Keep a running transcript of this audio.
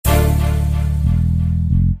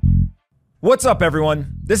What's up,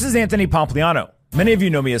 everyone? This is Anthony Pompliano. Many of you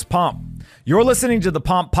know me as Pomp. You're listening to the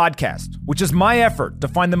Pomp Podcast, which is my effort to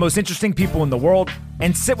find the most interesting people in the world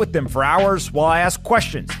and sit with them for hours while I ask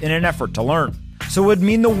questions in an effort to learn. So it would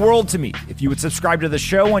mean the world to me if you would subscribe to the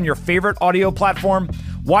show on your favorite audio platform,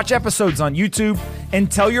 watch episodes on YouTube,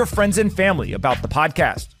 and tell your friends and family about the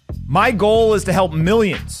podcast. My goal is to help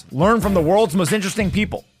millions learn from the world's most interesting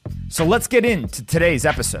people. So let's get into today's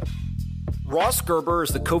episode. Ross Gerber is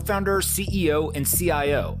the co-founder, CEO, and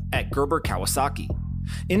CIO at Gerber Kawasaki.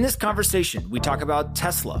 In this conversation, we talk about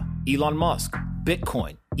Tesla, Elon Musk,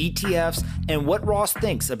 Bitcoin, ETFs, and what Ross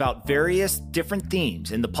thinks about various different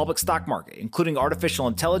themes in the public stock market, including artificial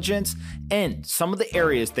intelligence and some of the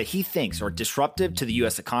areas that he thinks are disruptive to the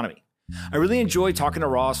U.S. economy. I really enjoy talking to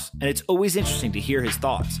Ross, and it's always interesting to hear his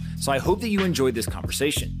thoughts, so I hope that you enjoyed this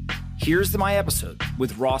conversation. Here's my episode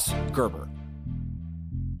with Ross Gerber.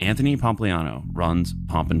 Anthony Pompliano runs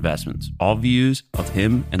Pomp Investments. All views of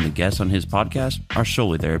him and the guests on his podcast are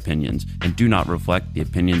solely their opinions and do not reflect the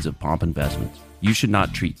opinions of Pomp Investments. You should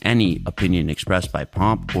not treat any opinion expressed by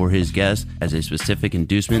Pomp or his guests as a specific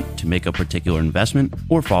inducement to make a particular investment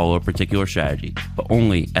or follow a particular strategy, but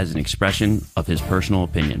only as an expression of his personal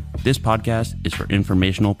opinion. This podcast is for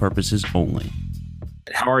informational purposes only.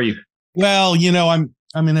 How are you? Well,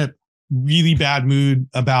 I'm in a really bad mood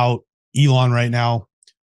about Elon right now.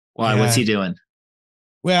 Why? What's he doing?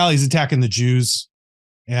 Well, he's attacking the Jews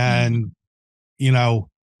and,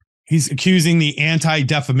 he's accusing the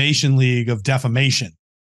Anti-Defamation League of defamation.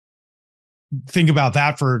 Think about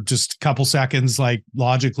that for just a couple seconds. Like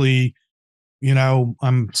logically,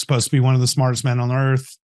 I'm supposed to be one of the smartest men on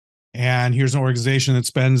earth. And here's an organization that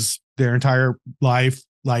spends their entire life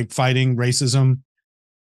like fighting racism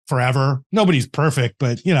forever. Nobody's perfect,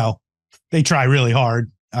 but, they try really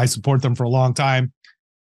hard. I support them for a long time.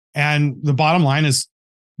 And the bottom line is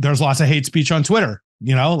there's lots of hate speech on Twitter.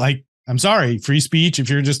 I'm sorry, free speech. If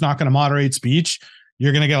you're just not going to moderate speech,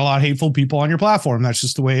 you're going to get a lot of hateful people on your platform. That's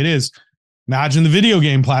just the way it is. Imagine the video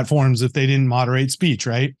game platforms if they didn't moderate speech,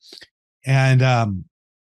 right? And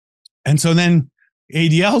so then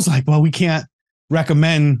ADL's like, well, we can't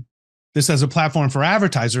recommend this as a platform for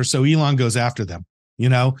advertisers. So Elon goes after them,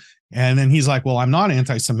 and then he's like, well, I'm not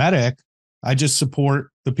anti-Semitic. I just support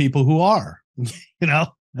the people who are,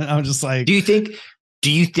 And I'm just like, do you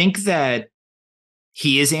think that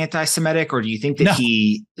he is anti-Semitic, or do you think that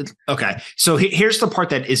No. Okay. So here's the part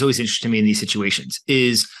that is always interesting to me in these situations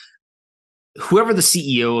is whoever the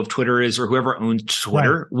CEO of Twitter is, or whoever owns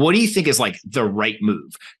Twitter, Right. What do you think is like the right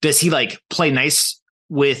move? Does he like play nice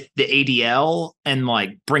with the ADL and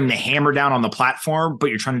like bring the hammer down on the platform, but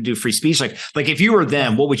you're trying to do free speech? Like if you were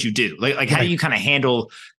them, what would you do? Like how do you kind of handle,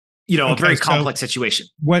 a very complex situation?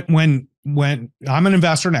 When I'm an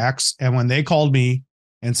investor in X, and when they called me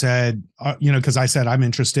and said, because I said I'm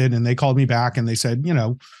interested, and they called me back and they said,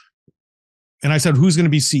 and I said, who's going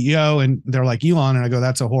to be CEO? And they're like, Elon. And I go,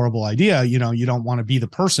 that's a horrible idea. You don't want to be the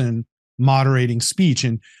person moderating speech.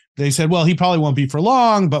 And they said, well, he probably won't be for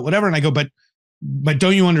long, but whatever. And I go, but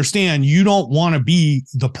don't you understand? You don't want to be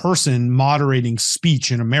the person moderating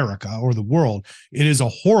speech in America or the world. It is a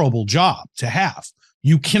horrible job to have.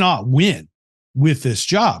 You cannot win with this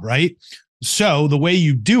job, right? So the way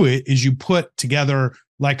you do it is you put together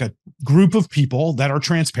like a group of people that are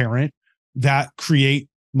transparent, that create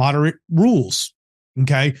moderate rules.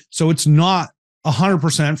 Okay. So it's not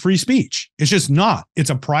 100% free speech. It's just not. It's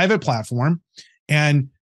a private platform and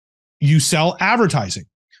you sell advertising.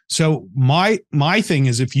 So my thing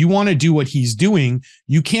is, if you want to do what he's doing,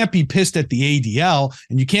 you can't be pissed at the ADL,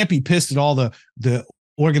 and you can't be pissed at all the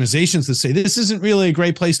organizations that say this isn't really a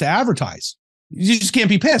great place to advertise. You just can't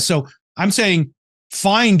be pissed. So I'm saying,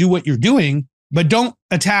 fine, do what you're doing, but don't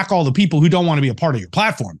attack all the people who don't want to be a part of your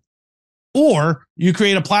platform. Or you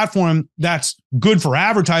create a platform that's good for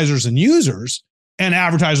advertisers and users, and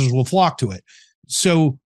advertisers will flock to it.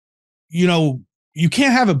 So, you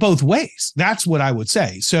can't have it both ways. That's what I would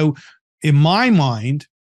say. So in my mind,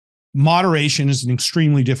 moderation is an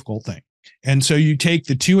extremely difficult thing. And so you take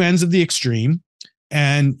the two ends of the extreme,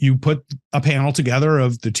 and you put a panel together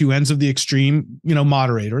of the two ends of the extreme,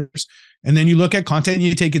 moderators. And then you look at content and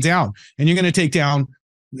you take it down, and you're going to take down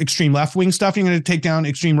extreme left-wing stuff. You're going to take down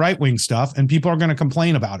extreme right-wing stuff, and people are going to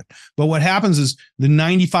complain about it. But what happens is the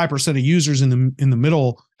 95% of users in the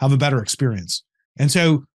middle have a better experience. And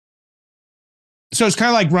so it's kind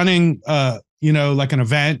of like running, like an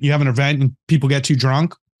event. You have an event and people get too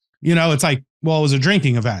drunk. It's like, well, it was a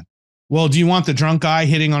drinking event. Well, do you want the drunk guy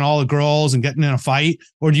hitting on all the girls and getting in a fight,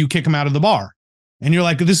 or do you kick him out of the bar? And you're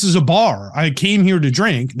like, this is a bar. I came here to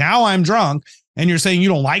drink. Now I'm drunk. And you're saying you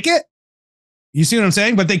don't like it? You see what I'm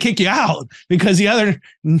saying? But they kick you out because the other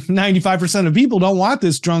 95% of people don't want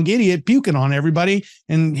this drunk idiot puking on everybody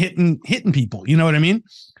and hitting people. You know what I mean?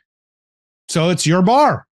 So it's your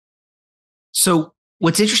bar. So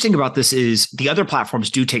what's interesting about this is the other platforms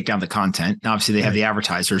do take down the content. Now, obviously, they have the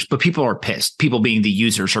advertisers, but people are pissed. People being the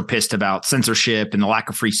users are pissed about censorship and the lack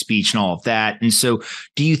of free speech and all of that. And so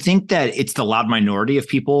do you think that it's the loud minority of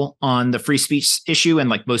people on the free speech issue and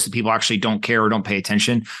like most of the people actually don't care or don't pay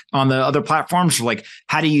attention on the other platforms? Or like,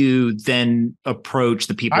 how do you then approach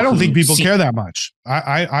the people? I don't think people care that much.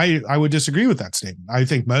 I would disagree with that statement. I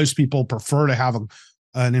think most people prefer to have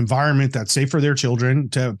an environment that's safe for their children,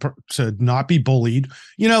 to not be bullied.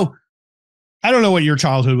 You know, I don't know what your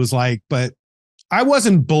childhood was like, but I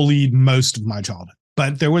wasn't bullied most of my childhood.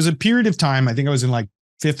 But there was a period of time, I think I was in like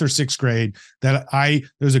 5th or 6th grade, that there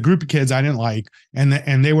was a group of kids I didn't like, and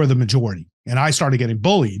they were the majority. And I started getting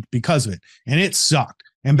bullied because of it. And it sucked.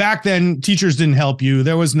 And back then, teachers didn't help you.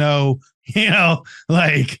 There was no,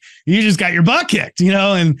 like, you just got your butt kicked,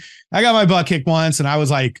 and I got my butt kicked once, and I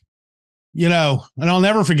was like, and I'll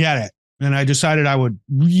never forget it. And I decided I would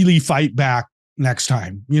really fight back next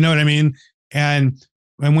time. You know what I mean? And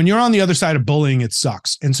when you're on the other side of bullying, it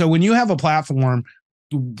sucks. And so when you have a platform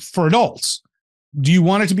for adults, do you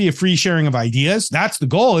want it to be a free sharing of ideas? That's the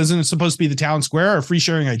goal. Isn't it supposed to be the town square, a free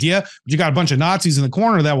sharing idea? But you got a bunch of Nazis in the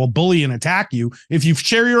corner that will bully and attack you if you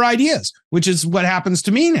share your ideas, which is what happens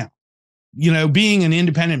to me now. Being an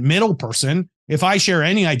independent middle person, if I share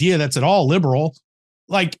any idea that's at all liberal,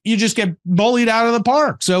 like, you just get bullied out of the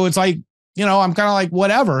park. So it's like, I'm kind of like,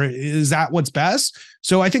 whatever. Is that what's best?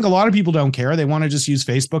 So I think a lot of people don't care. They want to just use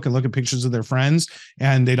Facebook and look at pictures of their friends,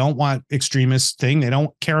 and they don't want extremist thing. They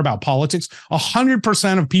don't care about politics.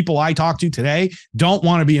 100% of people I talk to today don't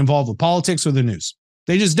want to be involved with politics or the news.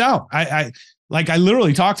 They just don't. I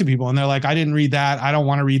literally talk to people and they're like, I didn't read that. I don't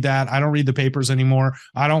want to read that. I don't read the papers anymore.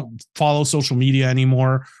 I don't follow social media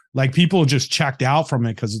anymore. Like, people just checked out from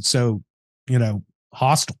it because it's so,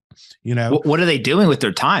 hostile. What are they doing with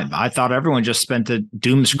their time? I thought everyone just spent the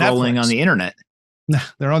doom scrolling Netflix. On the internet.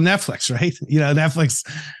 They're on Netflix, right? Netflix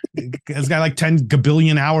has got like 10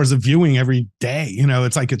 gabillion hours of viewing every day.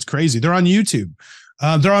 It's like, it's crazy. They're on YouTube.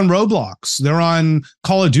 They're on Roblox. They're on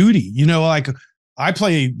Call of Duty. Like, I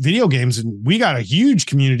play video games, and we got a huge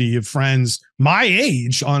community of friends my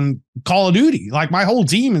age on Call of Duty. Like, my whole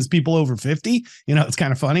team is people over 50. It's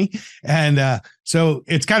kind of funny. And so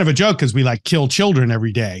it's kind of a joke because we like kill children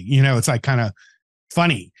every day. It's like kind of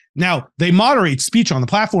funny. Now, they moderate speech on the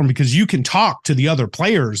platform because you can talk to the other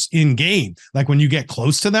players in game. Like, when you get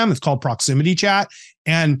close to them, it's called proximity chat.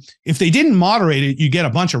 And if they didn't moderate it, you get a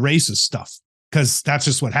bunch of racist stuff, because that's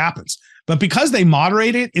just what happens. But because they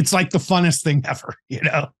moderate it, it's like the funnest thing ever.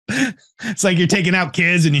 It's like you're taking out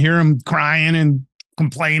kids and you hear them crying and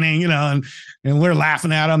complaining, and we're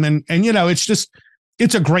laughing at them. And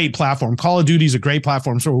it's a great platform. Call of Duty is a great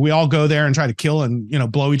platform. So we all go there and try to kill and,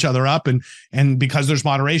 blow each other up. And because there's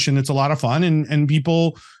moderation, it's a lot of fun, and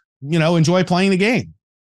people, enjoy playing the game.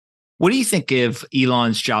 What do you think of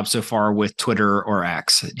Elon's job so far with Twitter or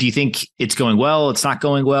X? Do you think it's going well? It's not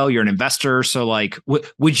going well? You're an investor. So like,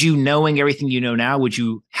 would you, knowing everything you know now, would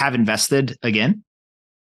you have invested again?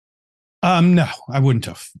 No, I wouldn't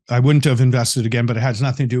have. I wouldn't have invested again, but it has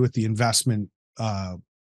nothing to do with the investment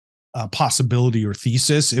possibility or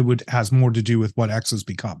thesis. It has more to do with what X has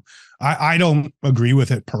become. I don't agree with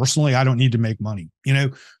it personally. I don't need to make money.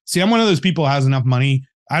 See, I'm one of those people who has enough money.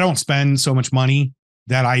 I don't spend so much money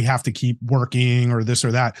that I have to keep working or this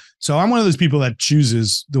or that. So I'm one of those people that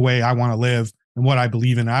chooses the way I want to live and what I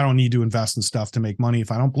believe in. I don't need to invest in stuff to make money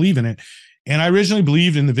if I don't believe in it. And I originally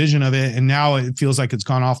believed in the vision of it, and now it feels like it's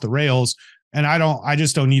gone off the rails, and I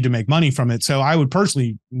just don't need to make money from it. So I would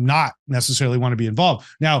personally not necessarily want to be involved.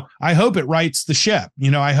 Now, I hope it rights the ship.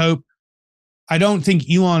 I don't think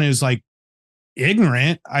Elon is like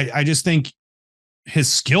ignorant. I just think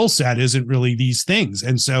his skill set isn't really these things.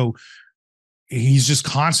 And so he's just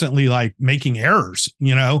constantly like making errors,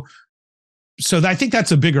 So I think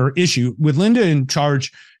that's a bigger issue with Linda in charge.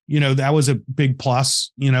 That was a big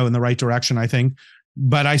plus, in the right direction, I think.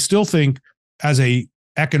 But I still think as a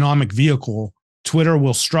economic vehicle, Twitter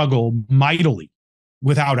will struggle mightily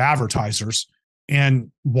without advertisers. And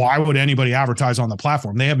why would anybody advertise on the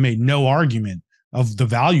platform? They have made no argument of the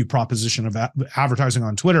value proposition of advertising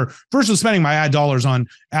on Twitter versus spending my ad dollars on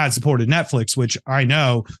ad-supported Netflix, which I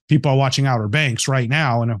know people are watching Outer Banks right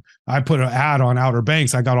now. And if I put an ad on Outer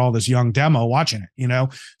Banks, I got all this young demo watching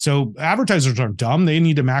it, So advertisers are dumb. They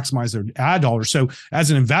need to maximize their ad dollars. So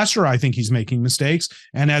as an investor, I think he's making mistakes.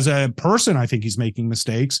 And as a person, I think he's making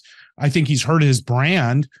mistakes. I think he's hurt his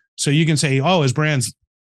brand. So you can say, oh, his brand's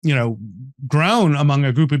grown among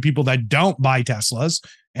a group of people that don't buy Teslas,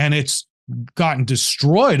 and it's gotten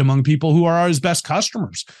destroyed among people who are his best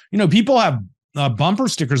customers. People have bumper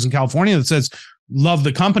stickers in California that says, "Love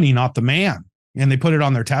the company, not the man," and they put it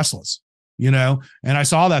on their Teslas. And I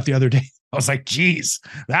saw that the other day. I was like, geez,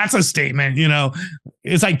 that's a statement.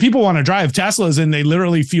 It's like people want to drive Teslas and they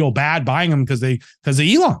literally feel bad buying them because of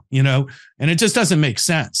Elon, and it just doesn't make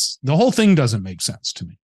sense. The whole thing doesn't make sense to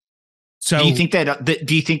me. So do you think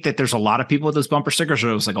that there's a lot of people with those bumper stickers,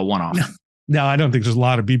 or it was like a one-off? No, I don't think there's a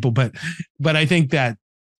lot of people, but I think that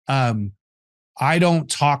I don't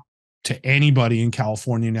talk to anybody in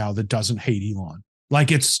California now that doesn't hate Elon. Like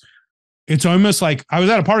it's almost like I was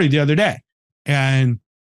at a party the other day and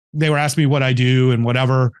they were asking me what I do and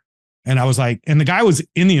whatever. And I was like, and the guy was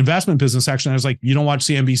in the investment business section. I was like, you don't watch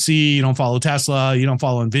CNBC, you don't follow Tesla, you don't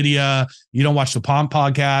follow NVIDIA, you don't watch the Pomp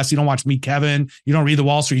podcast, you don't watch Meet Kevin, you don't read the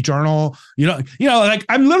Wall Street Journal, like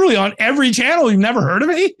I'm literally on every channel. You've never heard of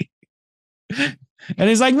me? And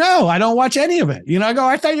he's like, no, I don't watch any of it. I go,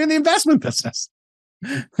 I thought you're in the investment business.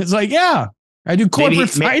 It's like, yeah, I do corporate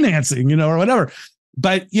financing, or whatever.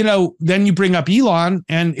 But, then you bring up Elon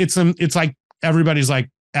and it's like, everybody's like,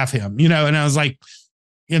 F him, and I was like,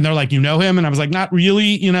 and they're like, him? And I was like, not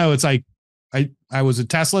really. It's like, I was a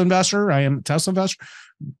Tesla investor. I am a Tesla investor.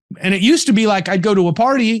 And it used to be like, I'd go to a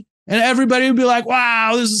party and everybody would be like,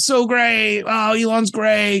 wow, this is so great. Wow, Elon's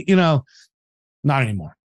great. Not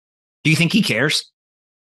anymore. Do you think he cares?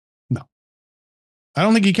 No, I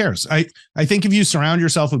don't think he cares. I think if you surround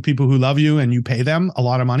yourself with people who love you and you pay them a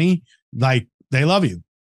lot of money, like they love you.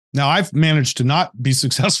 Now, I've managed to not be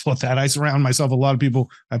successful at that. I surround myself with a lot of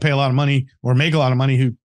people I pay a lot of money or make a lot of money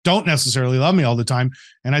who don't necessarily love me all the time.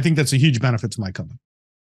 And I think that's a huge benefit to my company.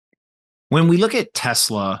 When we look at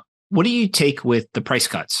Tesla, what do you take with the price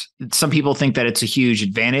cuts? Some people think that it's a huge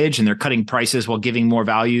advantage and they're cutting prices while giving more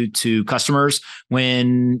value to customers.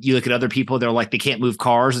 When you look at other people, they're like, they can't move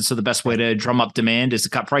cars. And so the best way to drum up demand is to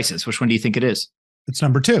cut prices. Which one do you think it is? It's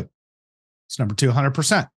number two. It's number two,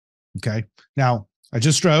 100%. Okay. Now, I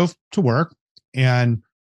just drove to work and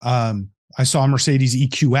I saw Mercedes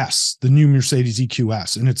EQS, the new Mercedes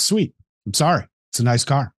EQS, and it's sweet. I'm sorry. It's a nice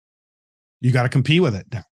car. You got to compete with it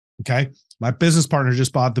now. Okay. My business partner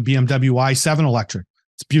just bought the BMW i7 electric.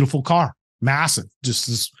 It's a beautiful car, massive,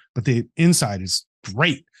 but the inside is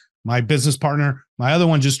great. My business partner, my other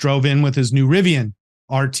one just drove in with his new Rivian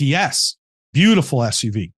RTS, beautiful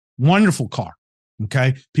SUV, wonderful car.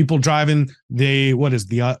 Okay. People driving the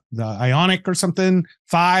Ioniq or something,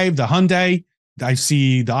 5, the Hyundai. I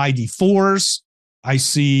see the ID4s. I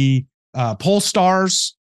see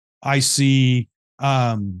Polestars. I see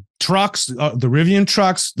trucks, the Rivian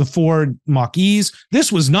trucks, the Ford Mach-E's.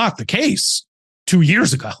 This was not the case 2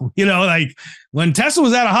 years ago. Like when Tesla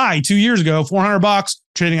was at a high 2 years ago, $400,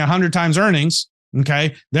 trading 100 times earnings.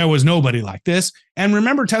 Okay. There was nobody like this. And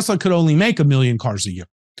remember, Tesla could only make 1 million cars a year.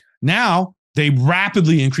 Now, they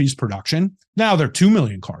rapidly increased production. Now they're 2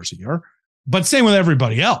 million cars a year, but same with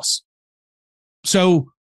everybody else.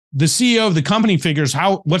 So the CEO of the company figures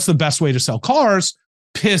what's the best way to sell cars?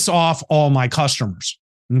 Piss off all my customers.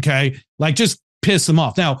 Okay. Like just piss them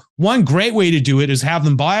off. Now, one great way to do it is have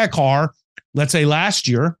them buy a car, let's say last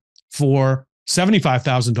year for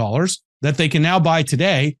 $75,000 that they can now buy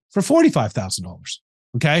today for $45,000.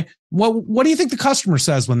 Okay. What do you think the customer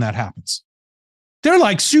says when that happens? They're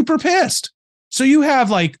like super pissed. So you have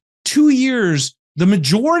like 2 years, the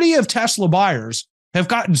majority of Tesla buyers have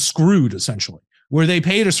gotten screwed essentially, where they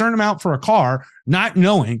paid a certain amount for a car, not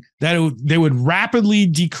knowing that they would rapidly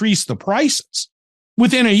decrease the prices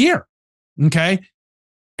within a year. Okay.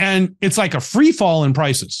 And it's like a free fall in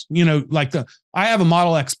prices. I have a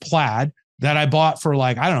Model X Plaid that I bought for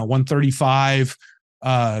like, I don't know, 135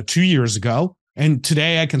 2 years ago. And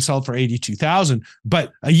today I can sell it for 82,000.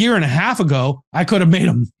 But a year and a half ago, I could have made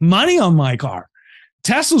money on my car.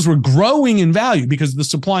 Teslas were growing in value because the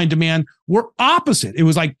supply and demand were opposite. It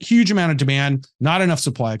was like huge amount of demand, not enough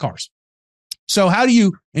supply of cars. So how do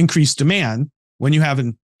you increase demand when you have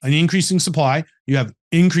an increasing supply, you have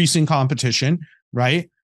increasing competition, right?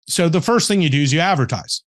 So the first thing you do is you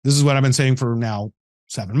advertise. This is what I've been saying for now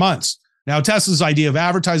 7 months. Now, Tesla's idea of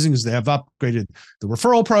advertising is they have upgraded the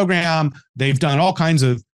referral program. They've done all kinds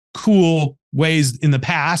of cool ways in the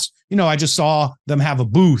past. I just saw them have a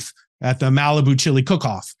booth at the Malibu Chili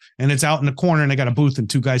Cook-Off, and it's out in the corner, and they got a booth and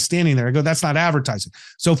 2 guys standing there. I go, that's not advertising.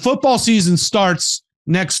 So football season starts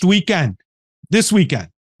this weekend.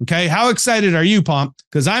 Okay. How excited are you, Pomp?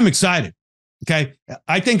 Because I'm excited. Okay.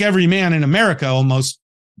 I think every man in America almost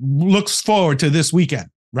looks forward to this weekend,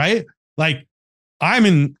 right? Like, I'm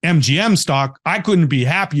in MGM stock. I couldn't be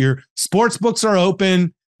happier. Sports books are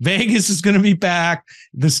open. Vegas is going to be packed.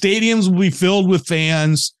 The stadiums will be filled with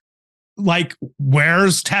fans. Like,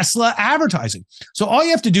 where's Tesla advertising? So all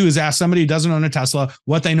you have to do is ask somebody who doesn't own a Tesla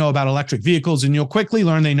what they know about electric vehicles, and you'll quickly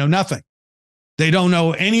learn they know nothing. They don't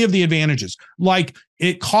know any of the advantages. Like,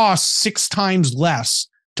 it costs 6 times less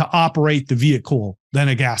to operate the vehicle than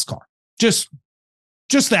a gas car. Just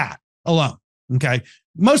that alone. Okay.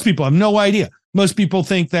 Most people have no idea. Most people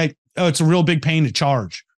think that, oh, it's a real big pain to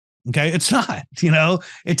charge. Okay. It's not,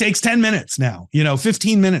 it takes 10 minutes now,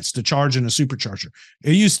 15 minutes to charge in a supercharger.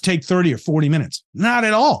 It used to take 30 or 40 minutes. Not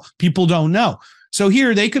at all. People don't know. So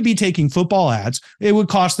here they could be taking football ads. It would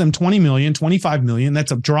cost them 20 million, 25 million.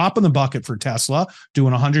 That's a drop in the bucket for Tesla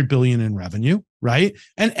doing 100 billion in revenue, right?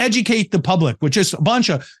 And educate the public with just a bunch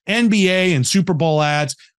of NBA and Super Bowl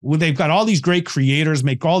ads. They've got all these great creators,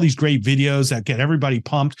 make all these great videos that get everybody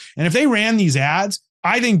pumped. And if they ran these ads,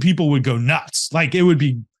 I think people would go nuts. Like, it would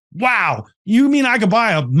be, wow, you mean I could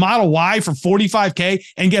buy a Model Y for $45K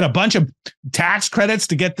and get a bunch of tax credits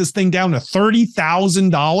to get this thing down to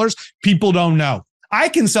 $30,000? People don't know. I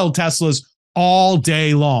can sell Teslas all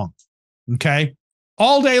day long. Okay.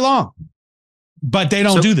 All day long. But they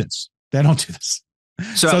don't do this. They don't do this.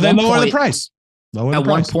 So they lower the price. At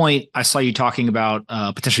one point, I saw you talking about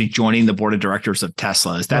potentially joining the board of directors of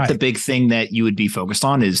Tesla. Is that the big thing that you would be focused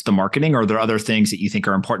on, is the marketing, or are there other things that you think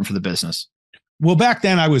are important for the business? Well, back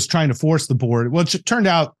then I was trying to force the board. Well, it turned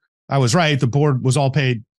out I was right. The board was all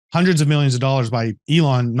paid hundreds of millions of dollars by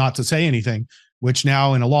Elon not to say anything, which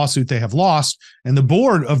now in a lawsuit they have lost. And the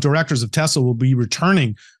board of directors of Tesla will be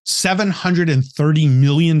returning $730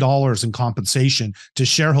 million in compensation to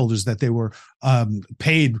shareholders that they were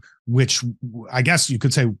paid, which I guess you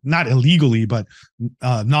could say not illegally, but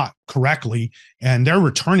not correctly. And they're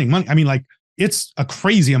returning money. I mean, like, it's a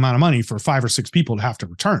crazy amount of money for 5 or 6 people to have to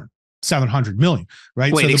return. 700 million,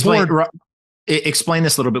 right? Wait, so the explain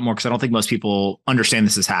this a little bit more, because I don't think most people understand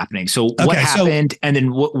this is happening. So what happened, and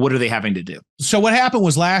then what are they having to do? So what happened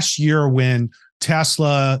was last year when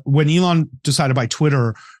Elon decided to buy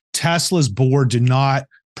Twitter, Tesla's board did not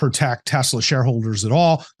protect Tesla shareholders at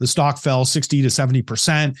all. The stock fell 60 to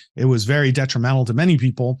 70%. It was very detrimental to many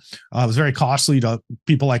people. It was very costly to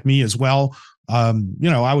people like me as well. I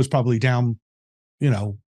was probably down,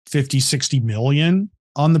 50, 60 million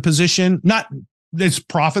on the position. Not it's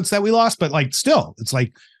profits that we lost, but like, still, it's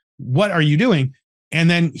like, what are you doing? And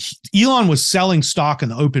then Elon was selling stock in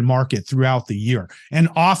the open market throughout the year, and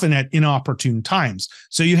often at inopportune times.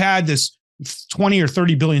 So you had this 20 or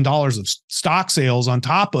 $30 billion of stock sales on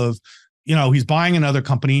top of, he's buying another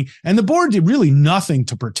company, and the board did really nothing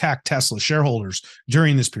to protect Tesla shareholders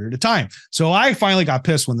during this period of time. So I finally got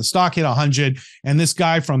pissed when the stock hit 100, and this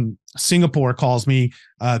guy from Singapore calls me,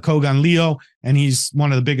 Kogan Leo, and he's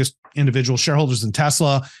one of the biggest individual shareholders in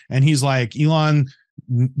Tesla. And he's like, Elon,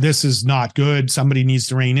 this is not good. Somebody needs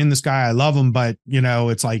to rein in this guy. I love him, but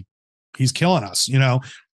it's like, he's killing us,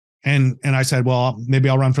 And I said, well, maybe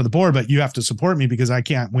I'll run for the board, but you have to support me because I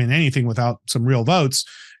can't win anything without some real votes.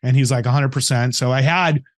 And he's like 100%. So I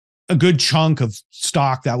had a good chunk of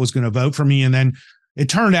stock that was going to vote for me. And then it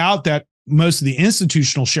turned out that most of the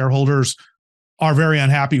institutional shareholders are very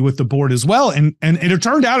unhappy with the board as well. And it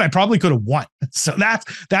turned out I probably could have won. So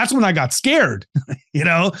that's when I got scared,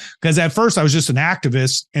 because at first I was just an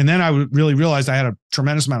activist. And then I really realized I had a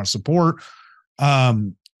tremendous amount of support.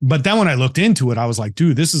 But then when I looked into it, I was like,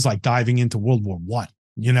 dude, this is like diving into World War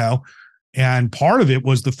I, And part of it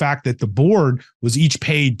was the fact that the board was each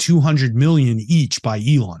paid 200 million each by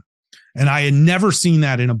Elon. And I had never seen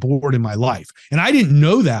that in a board in my life. And I didn't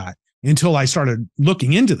know that until I started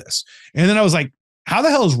looking into this. And then I was like, how the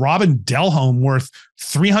hell is Robin Delholme worth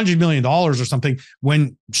 $300 million or something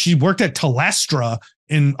when she worked at Telestra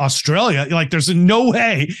in Australia? Like, there's no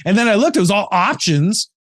way. And then I looked, it was all options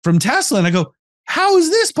from Tesla. And I go, how is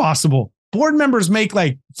this possible? Board members make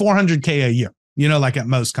like $400K a year, like at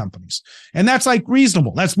most companies. And that's like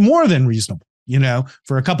reasonable. That's more than reasonable,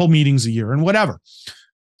 for a couple meetings a year and whatever.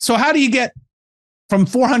 So how do you get from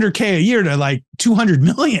 $400K a year to like 200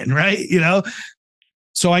 million, right?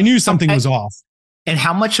 So I knew something was off. And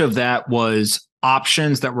how much of that was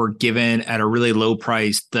options that were given at a really low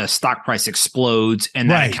price, the stock price explodes, and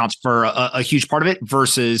that accounts for a huge part of it,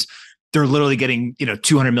 versus they're literally getting,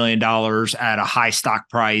 $200 million at a high stock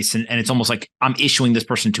price. And it's almost like I'm issuing this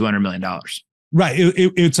person $200 million. Right.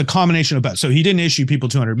 It's a combination of both. So he didn't issue people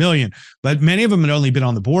 200 million, but many of them had only been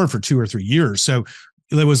on the board for 2 or 3 years. So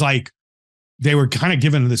it was like they were kind of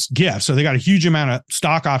given this gift. So they got a huge amount of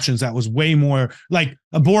stock options that was way more like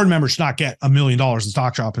a board member should not get $1 million in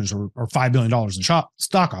stock options or $5 billion in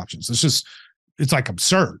stock options. It's like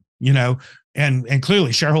absurd, and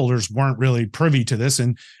clearly shareholders weren't really privy to this.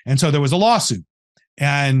 And so there was a lawsuit,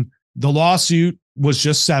 and the lawsuit was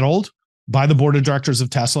just settled by the board of directors of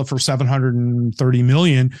Tesla for $730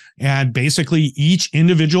 million. And basically each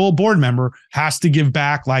individual board member has to give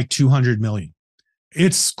back like $200 million.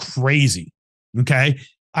 It's crazy. Okay.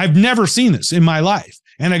 I've never seen this in my life.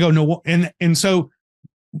 And I go, no. And so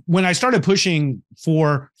when I started pushing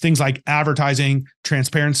for things like advertising,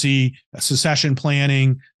 transparency, succession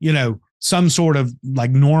planning, some sort of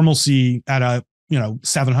like normalcy at a,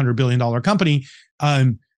 $700 billion company,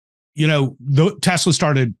 Tesla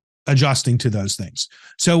started adjusting to those things.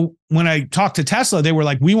 So when I talked to Tesla, they were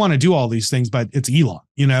like, we want to do all these things, but it's Elon,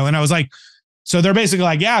 and I was like, so they're basically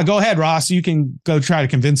like, yeah, go ahead, Ross, you can go try to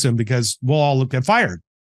convince him because we'll all get fired,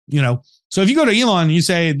 So if you go to Elon and you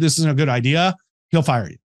say, this isn't a good idea, he'll fire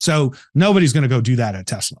you. So nobody's going to go do that at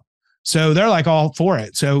Tesla. So they're like all for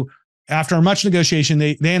it. So after much negotiation,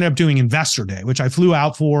 they ended up doing Investor Day, which I flew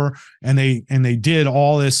out for, and they did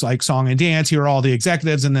all this like song and dance. Here are all the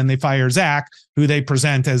executives, and then they fire Zach, who they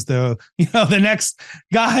present as the the next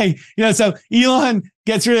guy. So Elon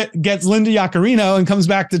gets Linda Yaccarino and comes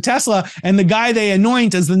back to Tesla, and the guy they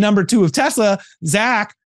anoint as the number 2 of Tesla,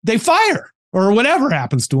 Zach, they fire or whatever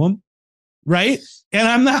happens to him, right? And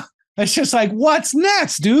I'm not. It's just like, what's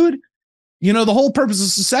next, dude? The whole purpose of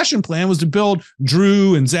succession plan was to build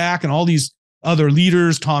Drew and Zach and all these other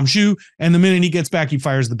leaders, Tom Zhu. And the minute he gets back, he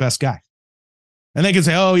fires the best guy. And they can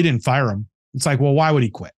say, oh, he didn't fire him. It's like, well, why would he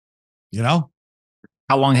quit? How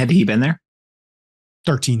long had he been there?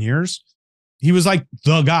 13 years. He was like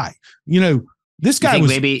the guy. This guy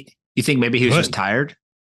was. You think maybe he was just tired?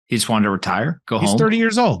 He just wanted to retire, go home? He's 30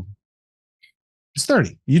 years old. He's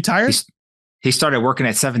 30. You tired? He started working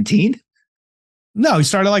at 17? No, he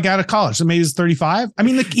started like out of college. So maybe he's 35. I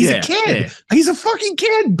mean, he's a kid. Yeah. He's a fucking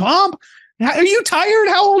kid, Bomb. Are you tired?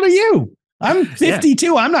 How old are you? I'm 52.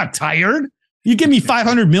 Yeah. I'm not tired. You give me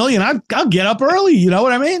 500 million, I'll get up early. You know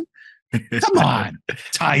what I mean? Come on.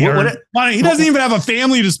 Tired. He doesn't even have a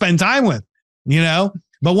family to spend time with,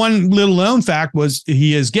 But one little known fact was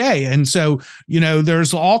he is gay. And so,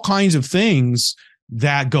 there's all kinds of things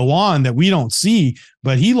that go on that we don't see,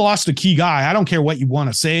 but he lost a key guy. I don't care what you want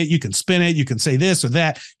to say. You can spin it. You can say this or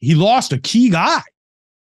that. He lost a key guy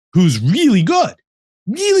who's really good,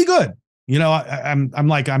 really good.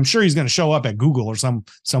 I'm sure he's going to show up at Google or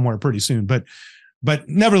somewhere pretty soon, but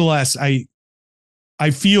nevertheless,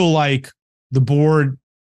 I feel like the board,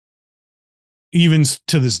 even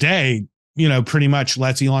to this day, pretty much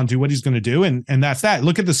lets Elon do what he's going to do. And that's that.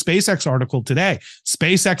 Look at the SpaceX article today.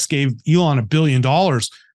 SpaceX gave Elon $1 billion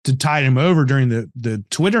to tide him over during the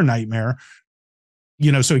Twitter nightmare,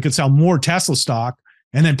 so he could sell more Tesla stock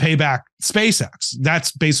and then pay back SpaceX.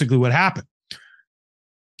 That's basically what happened.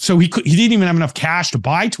 So he didn't even have enough cash to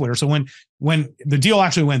buy Twitter. So when the deal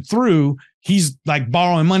actually went through, he's like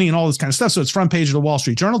borrowing money and all this kind of stuff. So it's front page of the Wall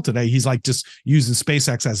Street Journal today. He's like just using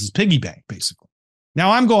SpaceX as his piggy bank, basically. Now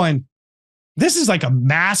I'm going, this is like a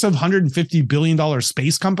massive $150 billion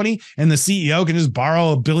space company, and the CEO can just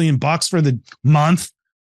borrow $1 billion for the month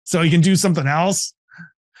so he can do something else.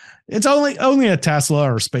 It's only a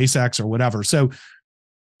Tesla or SpaceX or whatever. So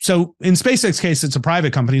in SpaceX case, it's a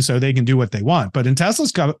private company, so they can do what they want. But in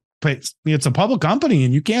Tesla's it's a public company,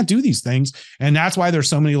 and you can't do these things. And that's why there's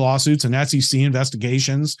so many lawsuits and SEC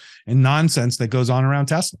investigations and nonsense that goes on around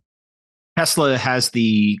Tesla. Tesla has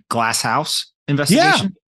the glass house investigation.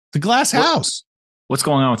 Yeah. The glass house. What's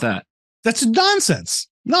going on with that? That's nonsense.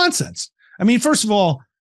 Nonsense. I mean, first of all,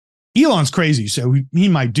 Elon's crazy, so he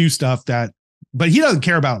might do stuff but he doesn't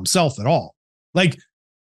care about himself at all. Like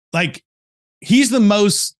he's the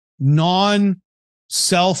most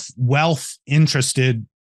non-self wealth interested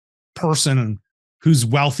person who's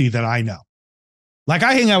wealthy that I know. Like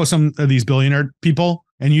I hang out with some of these billionaire people,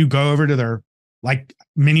 and you go over to their like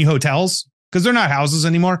mini hotels because they're not houses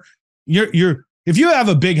anymore. If you have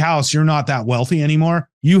a big house, you're not that wealthy anymore.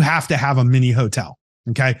 You have to have a mini hotel.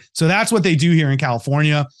 Okay. So that's what they do here in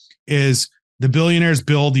California is the billionaires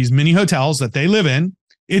build these mini hotels that they live in.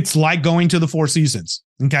 It's like going to the Four Seasons.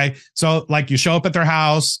 Okay. So like you show up at their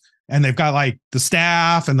house and they've got like the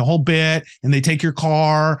staff and the whole bit, and they take your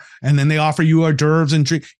car and then they offer you hors d'oeuvres and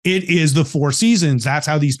treat. It is the Four Seasons. That's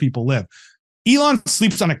how these people live. Elon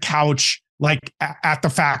sleeps on a couch like at the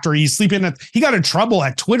factory. He got in trouble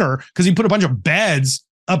at Twitter because he put a bunch of beds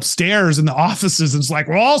upstairs in the offices. And it's like,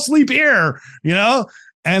 we'll all sleep here,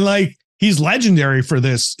 and like, he's legendary for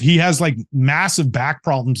this. He has like massive back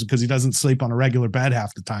problems because he doesn't sleep on a regular bed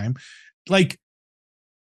half the time. Like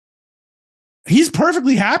he's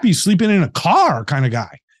perfectly happy sleeping in a car kind of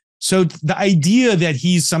guy. So the idea that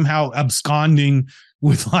he's somehow absconding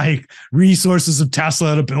with like resources of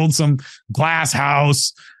Tesla to build some glass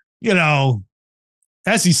house. You know,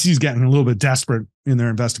 SEC is getting a little bit desperate in their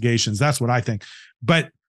investigations. That's what I think. But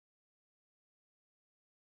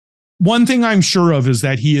one thing I'm sure of is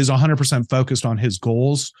that he is 100% focused on his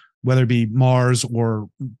goals, whether it be Mars or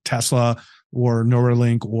Tesla or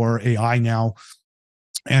Neuralink or AI now.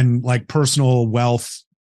 And like personal wealth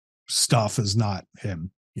stuff is not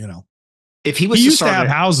him, you know. If he was he to used to start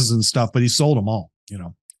have houses and stuff, but he sold them all, you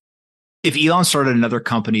know. if Elon started another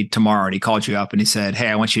company tomorrow and he called you up and he said, "Hey,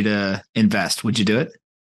 I want you to invest," would you do it?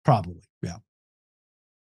 Probably, yeah.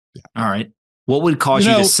 All right. What would cause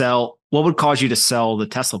you to sell? What would cause you to sell the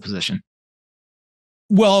Tesla position?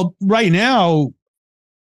 Well, right now,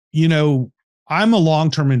 you know, I'm a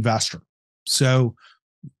long-term investor. So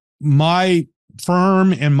my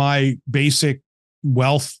firm and my basic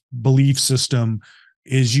wealth belief system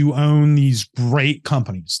is you own these great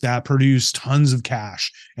companies that produce tons of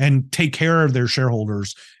cash and take care of their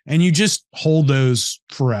shareholders, and you just hold those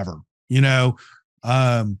forever. You know,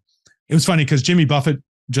 it was funny because Jimmy Buffett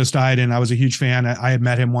just died and I was a huge fan. I had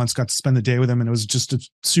met him once, got to spend the day with him, and it was just a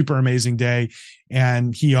super amazing day.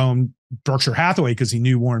 And he owned Berkshire Hathaway because he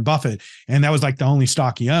knew Warren Buffett, and that was like the only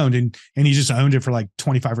stock he owned, and he just owned it for like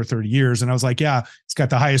 25 or 30 years. And I was like, yeah, it's got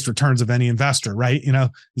the highest returns of any investor, right? You know,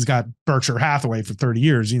 he's got Berkshire Hathaway for 30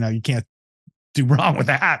 years. You know, you can't do wrong with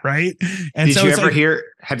that, right? And Did you ever hear?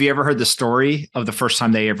 Have you ever heard the story of the first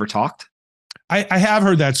time they ever talked? I have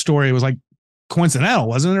heard that story. It was like coincidental,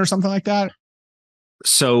 wasn't it, or something like that?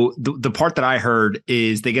 So the part that I heard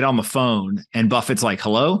is they get on the phone and Buffett's like,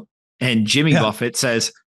 "Hello," and Jimmy Buffett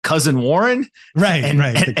says, "Cousin Warren," right?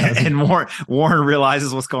 And Warren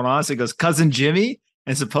realizes what's going on, so he goes, "Cousin Jimmy."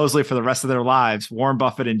 And supposedly for the rest of their lives, Warren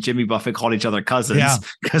Buffett and Jimmy Buffett called each other cousins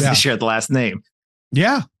because they shared the last name.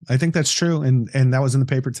 Yeah, I think that's true, and that was in the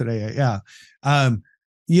paper today. Yeah,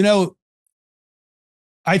 you know,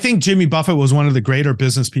 I think Jimmy Buffett was one of the greater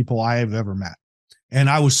business people I have ever met. And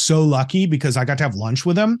I was so lucky because I got to have lunch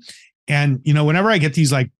with him. And, you know, whenever I get these,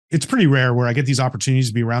 like, it's pretty rare where I get these opportunities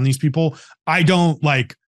to be around these people. I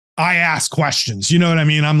ask questions, you know what I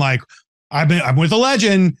mean? I'm like, I'm with a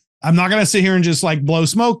legend. I'm not going to sit here and just like blow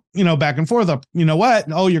smoke, you know, back and forth up, you know what?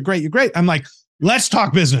 Oh, you're great. You're great. I'm like, let's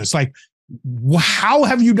talk business. Like, how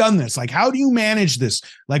have you done this? Like, how do you manage this?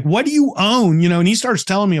 Like, what do you own? You know, and he starts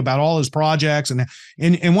telling me about all his projects. And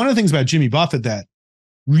one of the things about Jimmy Buffett that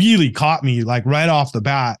really caught me like right off the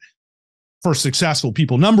bat for successful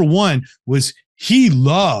people. Number one was he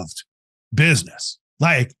loved business.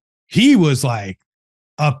 Like he was like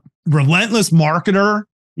a relentless marketer,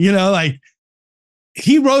 you know, like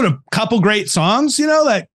he wrote a couple great songs, you know,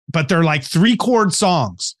 like, but they're like 3-chord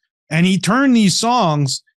songs. And he turned these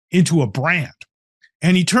songs into a brand,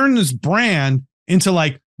 and he turned this brand into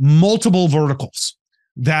like multiple verticals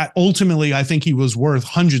that ultimately I think he was worth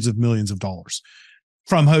hundreds of millions of dollars.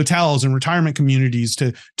 From hotels and retirement communities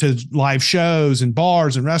to live shows and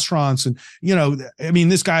bars and restaurants. And, you know, I mean,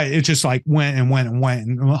 this guy, it just like went in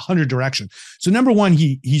 100 directions. So number one,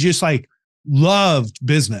 he just like loved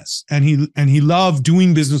business, and he loved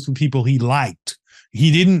doing business with people he liked.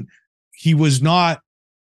 He was not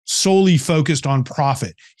solely focused on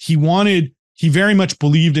profit. He very much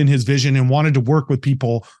believed in his vision and wanted to work with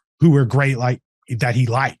people who were great, like that he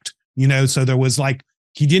liked, you know, so there was like,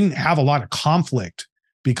 he didn't have a lot of conflict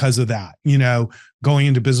because of that, you know, going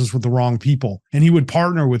into business with the wrong people. And he would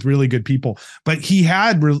partner with really good people, but he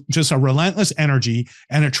had just a relentless energy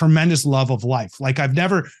and a tremendous love of life. Like I've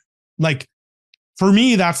never, like, for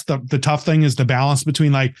me, that's the tough thing is the balance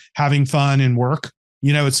between like having fun and work.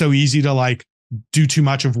 You know, it's so easy to like do too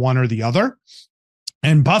much of one or the other.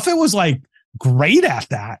 And Buffett was like great at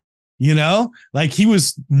that, you know, like he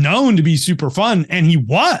was known to be super fun, and he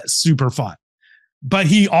was super fun. But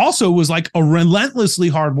he also was like a relentlessly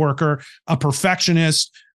hard worker, a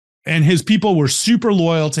perfectionist, and his people were super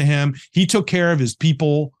loyal to him. He took care of his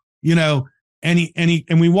people, you know, and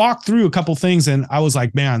we walked through a couple things, and I was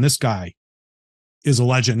like, man, this guy is a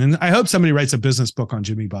legend. And I hope somebody writes a business book on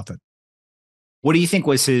Jimmy Buffett. What do you think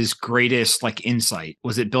was his greatest like insight?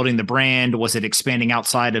 Was it building the brand? Was it expanding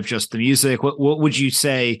outside of just the music? What would you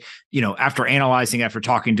say, you know, after analyzing, after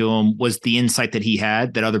talking to him, was the insight that he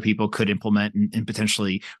had that other people could implement and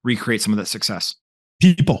potentially recreate some of that success?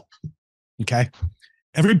 People. Okay.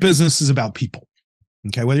 Every business is about people.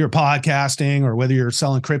 Okay. Whether you're podcasting or whether you're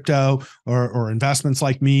selling crypto or investments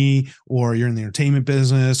like me, or you're in the entertainment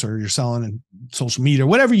business, or you're selling in social media,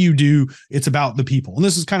 whatever you do, it's about the people. And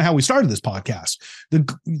this is kind of how we started this podcast.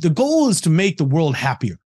 The goal is to make the world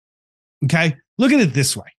happier. Okay. Look at it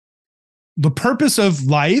this way. The purpose of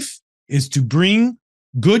life is to bring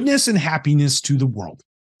goodness and happiness to the world.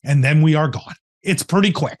 And then we are gone. It's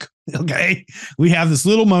pretty quick. Okay. We have this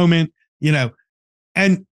little moment,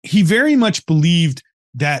 and he very much believed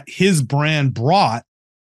that his brand brought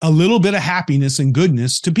a little bit of happiness and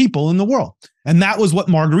goodness to people in the world. And that was what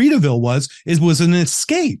Margaritaville was an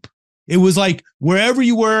escape. It was like wherever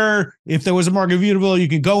you were, if there was a Margaritaville, you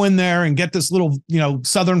could go in there and get this little,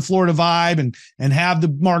 Southern Florida vibe and have the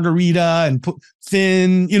margarita and put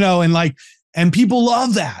thin, and people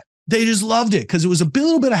love that. They just loved it because it was a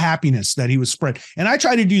little bit of happiness that he was spread. And I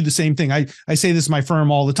try to do the same thing. I say this to my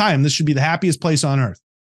firm all the time. This should be the happiest place on earth.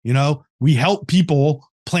 We help people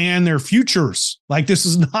plan their futures. Like, this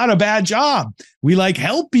is not a bad job. We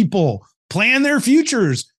help people plan their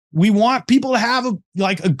futures. We want people to have a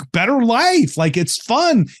better life. It's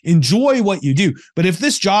fun. Enjoy what you do. But if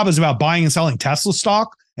this job is about buying and selling Tesla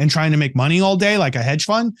stock and trying to make money all day, like a hedge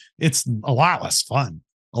fund, it's a lot less fun.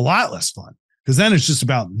 Because then it's just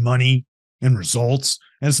about money and results.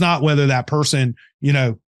 And it's not whether that person,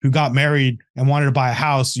 who got married and wanted to buy a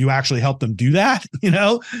house, you actually help them do that,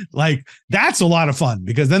 that's a lot of fun,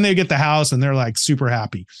 because then they get the house and they're super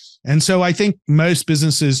happy. And so I think most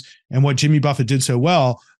businesses, and what Jimmy Buffett did so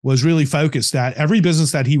well, was really focused that every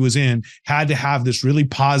business that he was in had to have this really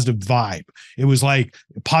positive vibe. It was like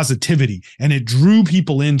positivity, and it drew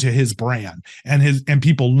people into his brand, and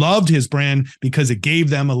people loved his brand because it gave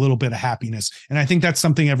them a little bit of happiness. And I think that's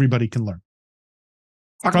something everybody can learn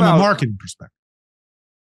from a marketing perspective.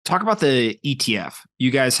 Talk about the ETF. You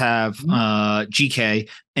guys have GK,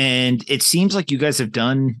 and it seems like you guys have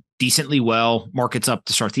done decently well. Market's up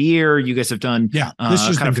to start the year. You guys have done this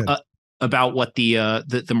year's kind been of about what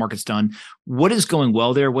the market's done. What is going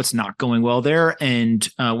well there? What's not going well there? And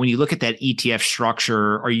when you look at that ETF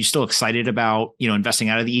structure, are you still excited about investing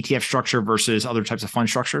out of the ETF structure versus other types of fund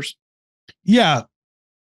structures? Yeah,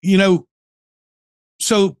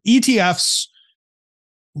 so ETFs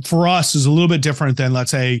for us is a little bit different than, let's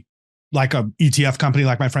say, like a ETF company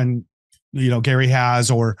like my friend, Gary has,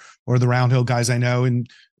 or the Roundhill guys I know,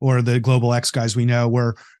 or the Global X guys we know,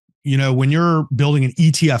 where, when you're building an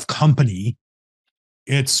ETF company,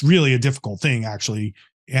 it's really a difficult thing, actually,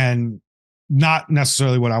 and not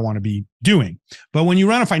necessarily what I want to be doing. But when you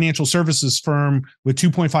run a financial services firm with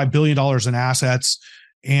 $2.5 billion in assets,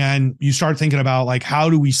 and you start thinking about how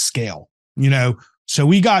do we scale, so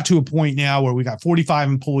we got to a point now where we got 45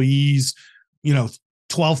 employees,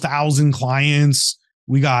 12,000 clients.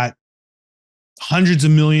 We got hundreds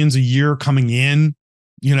of millions a year coming in,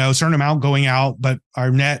 a certain amount going out, but our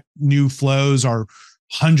net new flows are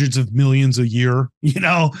hundreds of millions a year,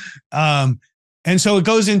 and so it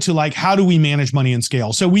goes into how do we manage money and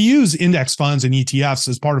scale? So we use index funds and ETFs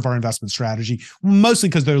as part of our investment strategy, mostly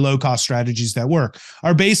because they're low cost strategies that work.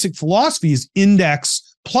 Our basic philosophy is index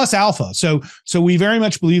plus alpha. So we very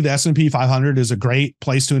much believe the S&P 500 is a great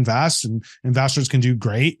place to invest, and investors can do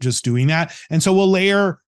great just doing that. And so we'll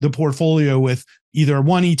layer the portfolio with either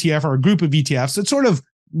one ETF or a group of ETFs that sort of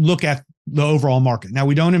look at the overall market. Now,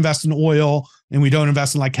 we don't invest in oil, and we don't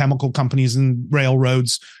invest in chemical companies and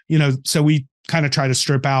railroads, so we kind of try to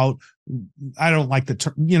strip out, I don't like the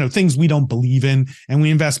term, things we don't believe in. And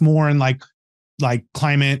we invest more in like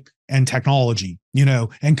climate and technology,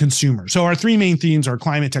 and consumer. So our three main themes are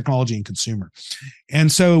climate, technology, and consumer. And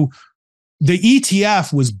so the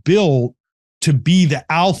ETF was built to be the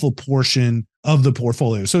alpha portion of the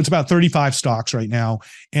portfolio. So it's about 35 stocks right now.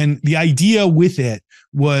 And the idea with it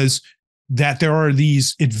was that there are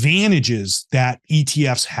these advantages that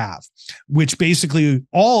ETFs have, which basically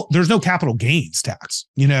there's no capital gains tax,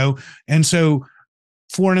 And so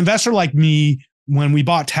for an investor like me, when we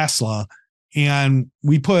bought Tesla and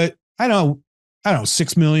we put, I don't know,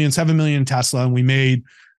 6 million, 7 million in Tesla, and we made,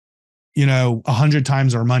 100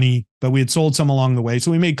 times our money, but we had sold some along the way.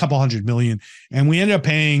 So we made a couple $100 million, and we ended up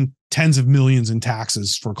paying tens of millions in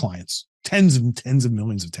taxes for clients, tens of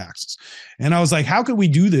millions of taxes. And I was like, how could we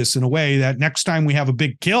do this in a way that next time we have a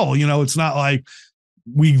big kill, it's not like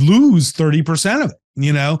we lose 30% of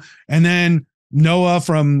it, And then Noah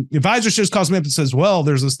from Advisors just calls me up and says, well,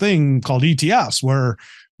 there's this thing called ETFs where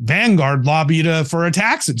Vanguard lobbied for a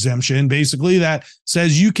tax exemption, basically, that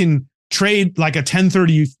says you can trade like a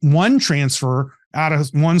 1031 transfer out of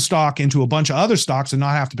one stock into a bunch of other stocks and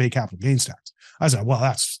not have to pay capital gains tax. I said, well,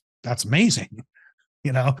 that's amazing.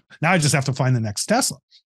 Now I just have to find the next Tesla.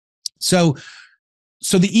 So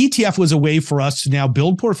the ETF was a way for us to now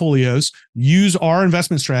build portfolios, use our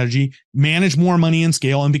investment strategy, manage more money and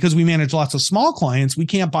scale. And because we manage lots of small clients, we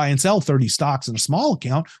can't buy and sell 30 stocks in a small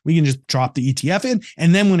account. We can just drop the ETF in.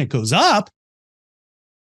 And then when it goes up,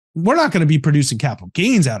 we're not going to be producing capital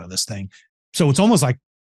gains out of this thing. So it's almost like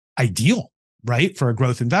ideal. right? For a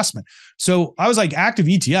growth investment. So I was like, active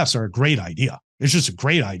ETFs are a great idea. It's just a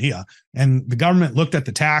great idea. And the government looked at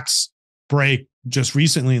the tax break just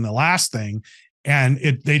recently in the last thing, and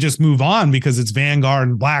they just move on because it's Vanguard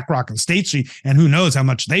and BlackRock and State Street, and who knows how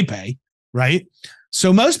much they pay, right?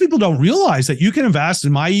 So most people don't realize that you can invest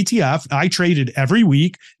in my ETF. I trade it every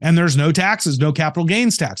week, and there's no taxes, no capital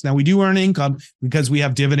gains tax. Now we do earn income because we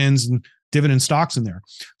have dividends and dividend stocks in there.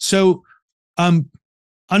 So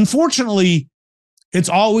unfortunately, it's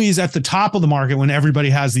always at the top of the market when everybody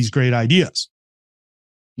has these great ideas.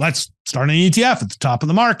 Let's start an ETF at the top of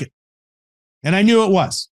the market. And I knew it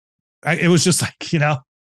was. It was just like,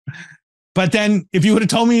 But then if you would have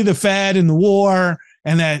told me the Fed and the war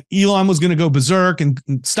and that Elon was going to go berserk and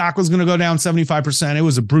stock was going to go down 75%, it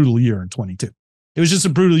was a brutal year in 22. It was just a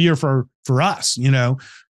brutal year for us,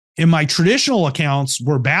 In my traditional accounts,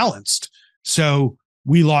 we're balanced. So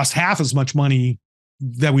we lost half as much money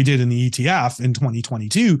that we did in the ETF in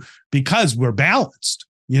 2022 because we're balanced,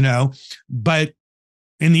 But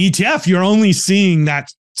in the ETF, you're only seeing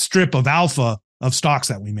that strip of alpha of stocks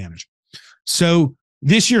that we manage. So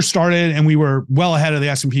this year started, and we were well ahead of the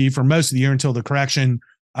S&P for most of the year until the correction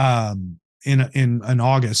in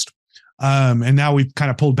August. And now we've kind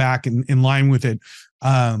of pulled back in line with it.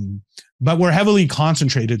 But we're heavily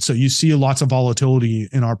concentrated. So you see lots of volatility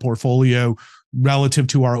in our portfolio relative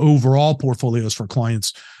to our overall portfolios for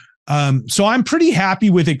clients. So I'm pretty happy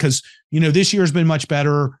with it because, this year has been much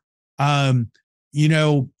better. A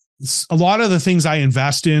lot of the things I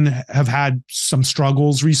invest in have had some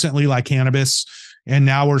struggles recently, like cannabis. And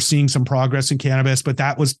now we're seeing some progress in cannabis, but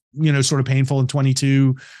that was, sort of painful in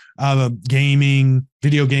 22. Gaming,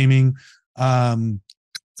 video gaming,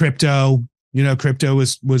 crypto, crypto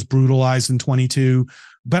was brutalized in 22.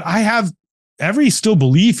 But I have every still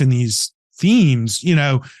belief in these themes,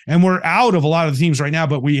 and we're out of a lot of the themes right now,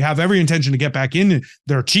 but we have every intention to get back in.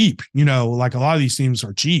 They're cheap, like a lot of these themes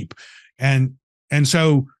are cheap. And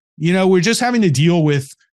so, we're just having to deal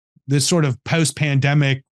with this sort of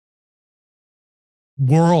post-pandemic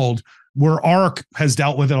world where ARK has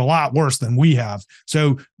dealt with it a lot worse than we have.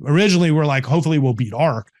 So originally we're like, hopefully we'll beat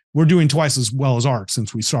ARK. We're doing twice as well as ARK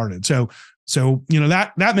since we started. So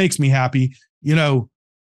that makes me happy. We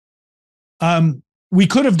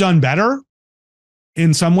could have done better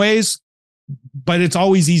in some ways, but it's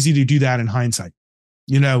always easy to do that in hindsight.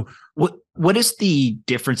 What is the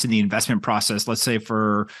difference in the investment process, let's say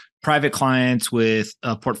for private clients with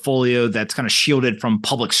a portfolio that's kind of shielded from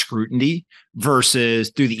public scrutiny versus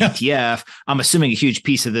through the ETF? I'm assuming a huge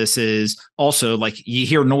piece of this is also like you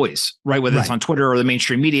hear noise, right? Whether it's on Twitter or the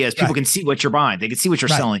mainstream media, as people can see what you're buying, they can see what you're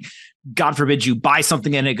selling. God forbid you buy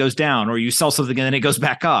something and it goes down, or you sell something and then it goes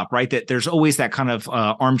back up, right? That there's always that kind of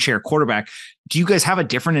armchair quarterback. Do you guys have a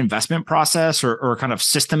different investment process or kind of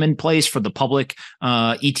system in place for the public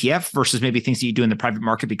ETF versus maybe things that you do in the private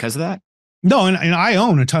market because of that? No, and I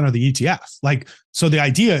own a ton of the ETF. So the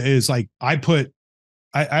idea is I don't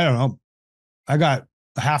know, I got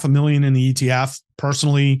 $500,000 in the ETF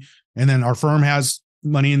personally, and then our firm has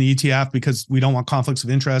money in the ETF because we don't want conflicts of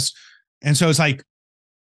interest. And so it's I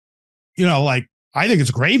think it's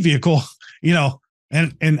a great vehicle,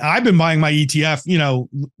 and I've been buying my ETF,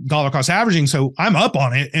 dollar cost averaging. So I'm up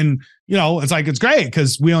on it. And, it's great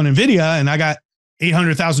because we own NVIDIA, and I got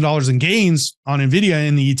 $800,000 in gains on NVIDIA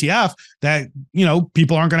in the ETF that,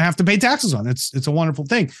 people aren't going to have to pay taxes on. It's a wonderful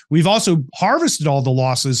thing. We've also harvested all the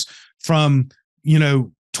losses from,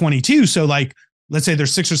 22. So let's say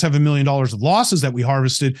there's $6 or $7 million of losses that we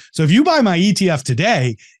harvested. So if you buy my ETF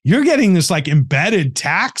today, you're getting this embedded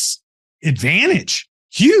tax advantage,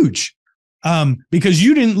 huge, because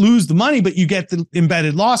you didn't lose the money, but you get the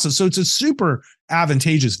embedded losses. So it's a super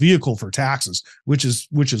advantageous vehicle for taxes, which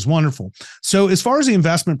is wonderful. So as far as the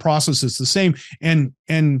investment process, it's the same. And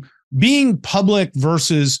being public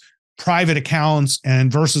versus private accounts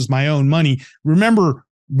and versus my own money. Remember,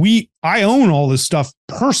 I own all this stuff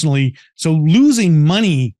personally. So losing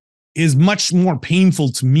money is much more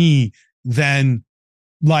painful to me than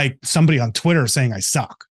somebody on Twitter saying I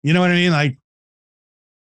suck. You know what I mean?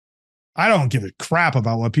 I don't give a crap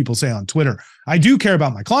about what people say on Twitter. I do care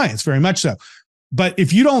about my clients very much so. But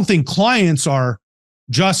if you don't think clients are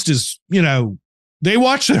just as, they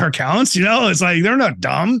watch their accounts, it's they're not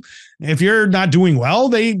dumb. If you're not doing well,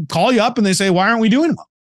 they call you up and they say, why aren't we doing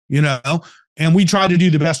well? And we try to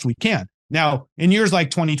do the best we can. Now, in years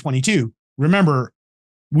like 2022, remember,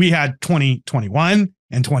 we had 2021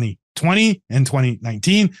 and 2020 and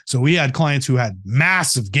 2019. So we had clients who had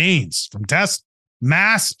massive gains from tests,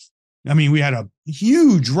 massive. I mean, we had a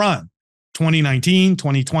huge run. 2019,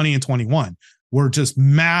 2020, and 21 were just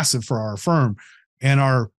massive for our firm. And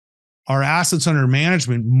our our assets under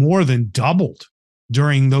management more than doubled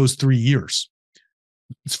during those 3 years.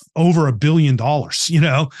 It's over $1 billion,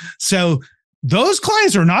 So those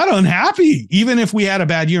clients are not unhappy, even if we had a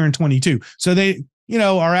bad year in 22. So they,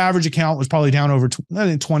 our average account was probably down over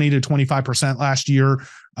 20 to 25% last year.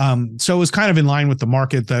 So it was kind of in line with the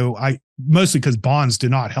market, though. Mostly because bonds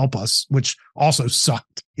did not help us, which also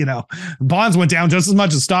sucked. Bonds went down just as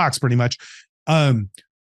much as stocks, pretty much.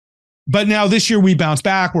 But now this year we bounced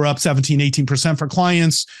back. We're up 17, 18% for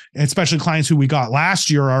clients, especially clients who we got last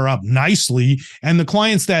year are up nicely. And the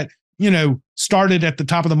clients that, started at the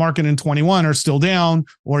top of the market in 21 are still down,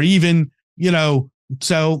 or even,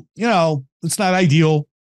 so, it's not ideal,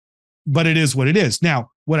 but it is what it is. Now,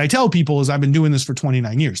 what I tell people is I've been doing this for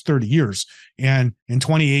 29 years, 30 years. And in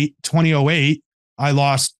 2008, I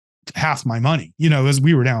lost half my money, as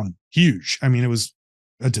we were down huge. I mean, it was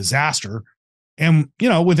a disaster. And,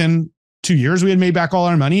 within 2 years, we had made back all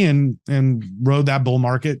our money and rode that bull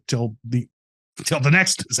market till the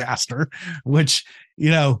next disaster, which,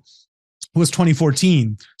 was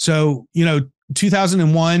 2014. So,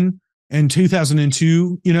 2001 and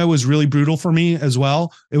 2002, was really brutal for me as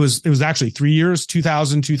well. It was actually 3 years,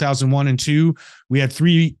 2000, 2001, and 2. We had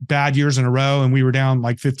 3 bad years in a row and we were down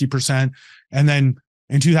like 50%. And then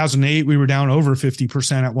in 2008, we were down over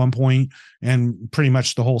 50% at one point, and pretty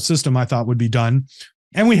much the whole system I thought would be done.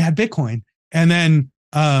 And we had Bitcoin. And then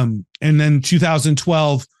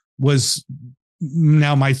 2012 was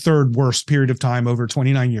now my third worst period of time over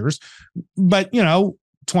 29 years. But,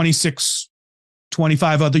 26,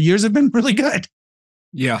 25 other years have been really good.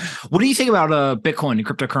 Yeah. What do you think about Bitcoin and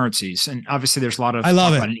cryptocurrencies? And obviously there's a lot of I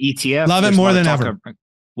love it. An ETF. Love it more than ever.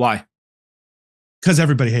 Why? Because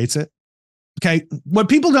everybody hates it. Okay. What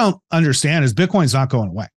people don't understand is Bitcoin's not going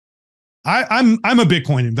away. I'm a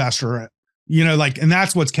Bitcoin investor, and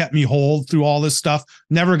that's what's kept me whole through all this stuff.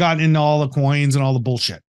 Never gotten into all the coins and all the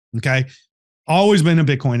bullshit. Okay. Always been a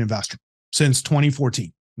Bitcoin investor since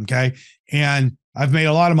 2014. Okay. And I've made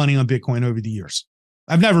a lot of money on Bitcoin over the years.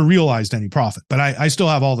 I've never realized any profit, but I still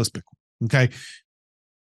have all this Bitcoin. Okay.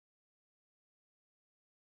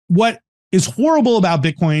 What is horrible about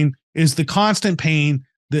Bitcoin is the constant pain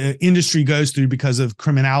the industry goes through because of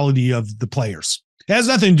criminality of the players. It has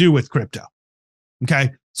nothing to do with crypto.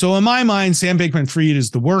 Okay. So in my mind, Sam Bankman-Fried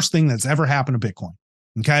is the worst thing that's ever happened to Bitcoin.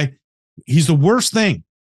 Okay. He's the worst thing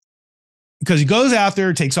because he goes out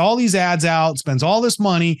there, takes all these ads out, spends all this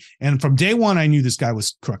money. And from day one, I knew this guy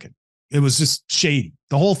was crooked. It was just shady,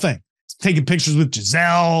 the whole thing. Taking pictures with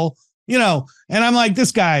Giselle, and I'm like,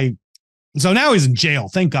 this guy. So now he's in jail.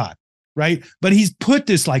 Thank God. Right. But he's put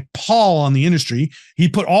this like pall on the industry. He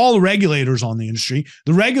put all the regulators on the industry.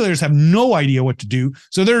 The regulators have no idea what to do.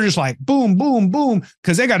 So they're just like, boom, boom, boom,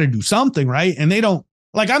 because they got to do something. Right. And they don't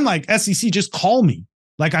I'm like, SEC, just call me.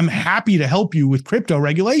 Like, I'm happy to help you with crypto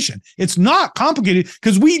regulation. It's not complicated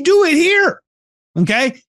because we do it here.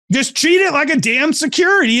 Okay. Just treat it like a damn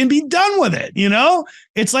security and be done with it.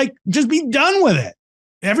 It's like, just be done with it.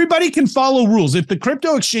 Everybody can follow rules. If the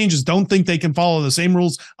crypto exchanges don't think they can follow the same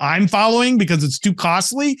rules I'm following because it's too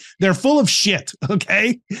costly, they're full of shit,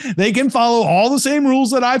 okay? They can follow all the same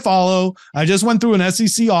rules that I follow. I just went through an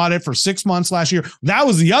SEC audit for 6 months last year. That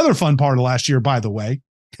was the other fun part of last year, by the way,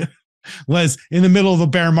 was in the middle of a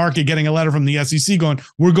bear market getting a letter from the SEC going,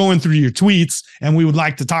 we're going through your tweets and we would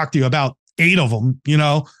like to talk to you about 8 of them,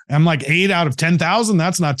 I'm like 8 out of 10,000.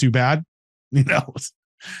 That's not too bad,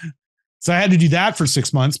 So I had to do that for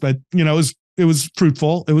 6 months, but it was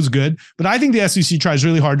fruitful. It was good. But I think the SEC tries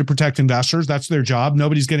really hard to protect investors. That's their job.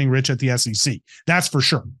 Nobody's getting rich at the SEC. That's for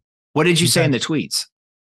sure. What did you say in the tweets?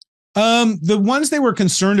 The ones they were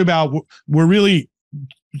concerned about were really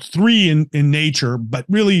 3 in nature, but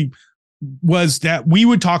really was that we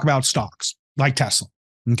would talk about stocks like Tesla.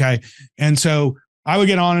 Okay. And so I would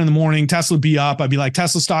get on in the morning, Tesla would be up. I'd be like,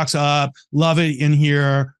 Tesla stock's up, love it in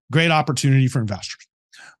here. Great opportunity for investors.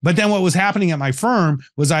 But then what was happening at my firm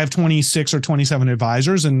was I have 26 or 27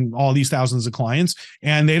 advisors and all these thousands of clients,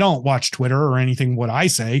 and they don't watch Twitter or anything what I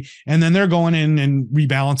say. And then they're going in and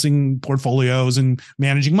rebalancing portfolios and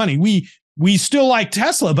managing money. We still like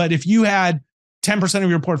Tesla, but if you had 10% of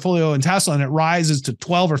your portfolio in Tesla and it rises to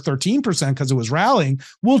 12 or 13% because it was rallying,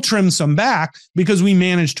 we'll trim some back because we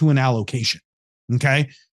manage to an allocation. Okay.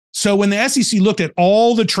 So when the SEC looked at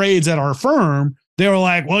all the trades at our firm, they were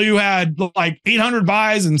like, well, you had like 800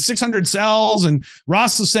 buys and 600 sells. And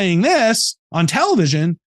Ross was saying this on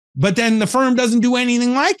television, but then the firm doesn't do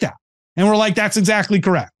anything like that. And we're like, that's exactly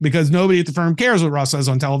correct because nobody at the firm cares what Ross says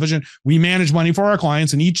on television. We manage money for our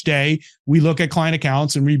clients. And each day we look at client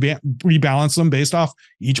accounts and rebalance them based off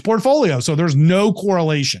each portfolio. So there's no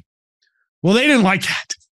correlation. Well, they didn't like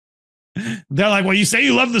that. They're like, well, you say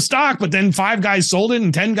you love the stock, but then 5 guys sold it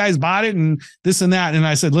and 10 guys bought it and this and that. And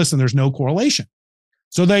I said, listen, there's no correlation.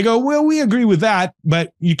 So they go, well, we agree with that,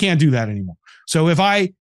 but you can't do that anymore. So if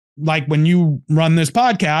like when you run this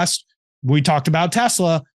podcast, we talked about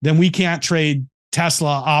Tesla, then we can't trade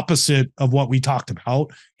Tesla opposite of what we talked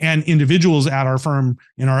about. And individuals at our firm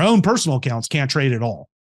in our own personal accounts can't trade at all.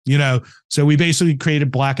 So we basically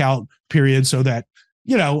created blackout period so that,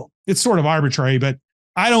 it's sort of arbitrary, but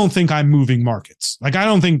I don't think I'm moving markets. Like, I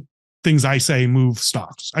don't think things I say move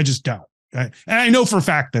stocks. I just don't. Right? And I know for a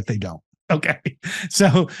fact that they don't. Okay.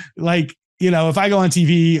 So like, if I go on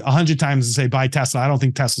TV 100 times and say buy Tesla, I don't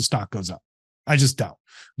think Tesla stock goes up. I just don't.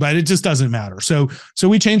 But it just doesn't matter. So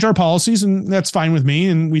we change our policies, and that's fine with me.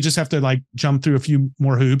 And we just have to like jump through a few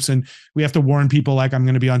more hoops, and we have to warn people like I'm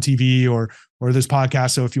going to be on TV or this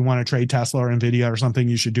podcast. So if you want to trade Tesla or Nvidia or something,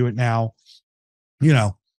 you should do it now.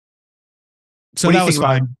 So that was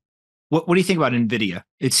fine. What do you think about Nvidia?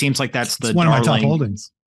 It seems like that's the one of my top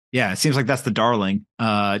holdings. Yeah, it seems like that's the darling.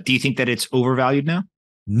 Do you think that it's overvalued now?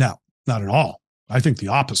 No, not at all. I think the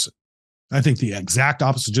opposite. I think the exact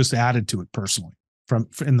opposite, just added to it personally from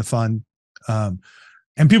in the fund.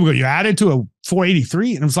 And people go, you added to a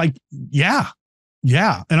 483? And it was like, yeah.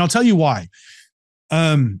 And I'll tell you why.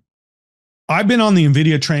 I've been on the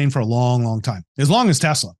Nvidia train for a long, long time, as long as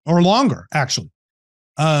Tesla, or longer, actually.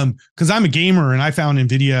 Because I'm a gamer and I found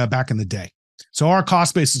Nvidia back in the day. So our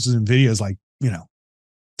cost basis of Nvidia is like,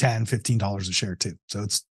 $10, $15 a share too. So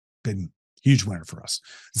it's been a huge winner for us.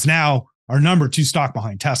 It's now our number 2 stock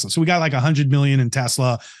behind Tesla. So we got like 100 million in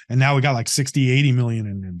Tesla, and now we got like 60, 80 million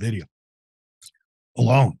in Nvidia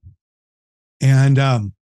alone. And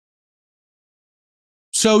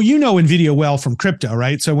so Nvidia well from crypto,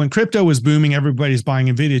 right? So when crypto was booming, everybody's buying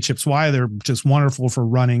Nvidia chips. Why? They're just wonderful for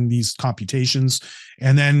running these computations.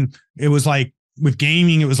 And then it was like with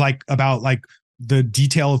gaming, it was like about like the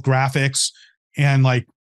detail of graphics, and like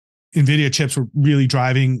Nvidia chips were really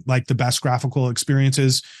driving like the best graphical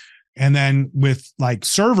experiences. And then with like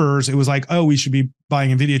servers, it was like, oh, we should be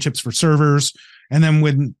buying Nvidia chips for servers. And then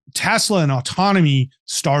when Tesla and autonomy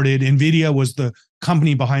started, Nvidia was the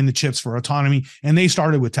company behind the chips for autonomy. And they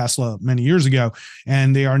started with Tesla many years ago.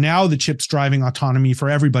 And they are now the chips driving autonomy for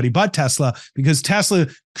everybody but Tesla, because Tesla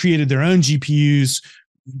created their own GPUs,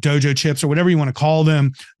 Dojo chips, or whatever you want to call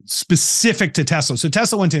them, specific to Tesla. So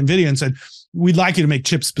Tesla went to Nvidia and said, we'd like you to make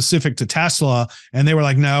chips specific to Tesla. And they were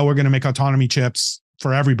like, no, we're going to make autonomy chips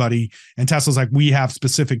for everybody. And Tesla's like, we have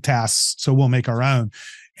specific tasks, so we'll make our own.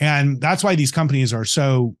 And that's why these companies are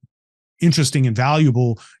so interesting and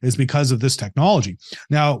valuable, is because of this technology.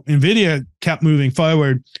 Now, Nvidia kept moving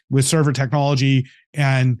forward with server technology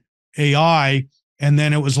and AI. And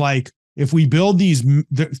then it was like, if we build these,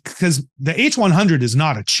 because the H100 is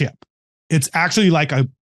not a chip. It's actually like a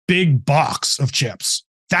big box of chips,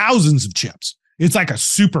 thousands of chips. It's like a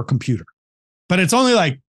supercomputer, but it's only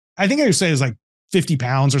like, I think I would say it's like 50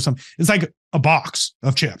 pounds or something. It's like a box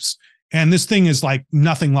of chips. And this thing is like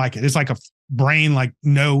nothing like it. It's like a brain like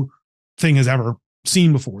no thing has ever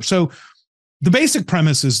seen before. So the basic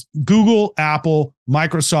premise is Google, Apple,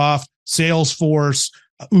 Microsoft, Salesforce,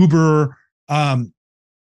 Uber,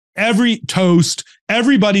 every Toast,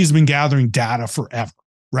 everybody's been gathering data forever,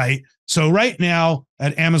 right? So right now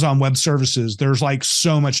at Amazon Web Services, there's like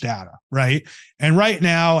so much data, right? And right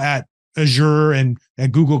now at Azure and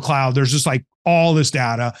at Google Cloud, there's just like all this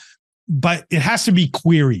data, but it has to be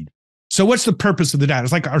queried. So what's the purpose of the data?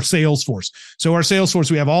 It's like our Salesforce. So our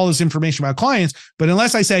Salesforce, we have all this information about clients, but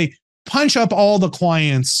unless I say, punch up all the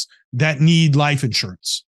clients that need life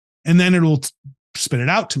insurance, and then it'll spit it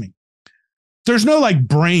out to me. There's no like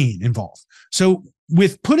brain involved. So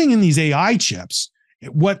with putting in these AI chips,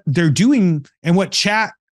 what they're doing and what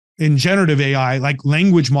chat and generative AI, like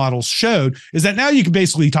language models, showed is that now you can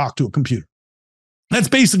basically talk to a computer. That's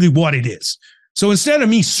basically what it is. So instead of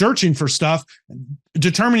me searching for stuff,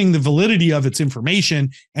 determining the validity of its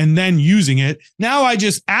information, and then using it, now I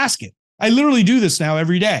just ask it. I literally do this now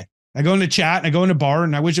every day. I go into chat, and I go into bar,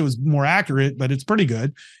 and I wish it was more accurate, but it's pretty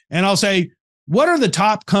good. And I'll say, what are the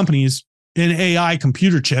top companies in AI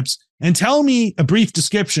computer chips? And tell me a brief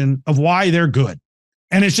description of why they're good.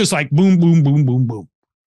 And it's just like boom, boom, boom, boom, boom.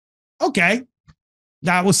 Okay.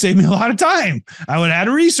 That will save me a lot of time. I would have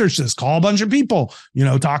to research this, call a bunch of people,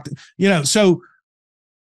 talk to, so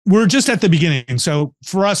we're just at the beginning. So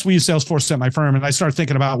for us, we use Salesforce at my firm, and I started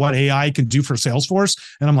thinking about what AI could do for Salesforce.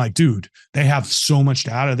 And I'm like, dude, they have so much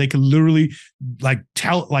data. They could literally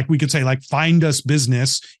we could say find us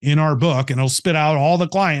business in our book, and it'll spit out all the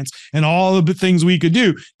clients and all of the things we could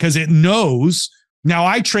do, because it knows. Now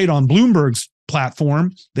I trade on Bloomberg's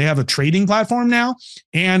platform. They have a trading platform now,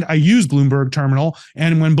 and I use Bloomberg Terminal.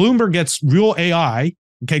 And when Bloomberg gets real AI,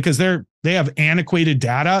 okay, because they have antiquated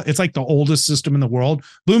data. It's like the oldest system in the world.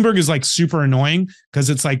 Bloomberg is like super annoying because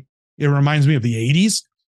it's like, it reminds me of the 80s.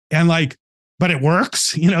 And like, but it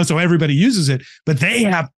works, so everybody uses it. But they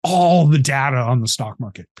have all the data on the stock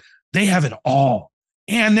market. They have it all.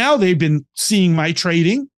 And now they've been seeing my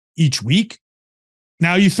trading each week.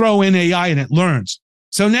 Now you throw in AI and it learns.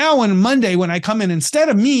 So now on Monday, when I come in, instead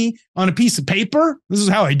of me on a piece of paper, this is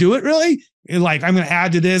how I do it really. Like, I'm going to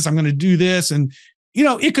add to this, I'm going to do this. And,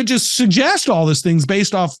 it could just suggest all these things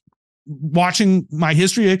based off watching my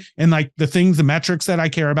history and like the metrics that I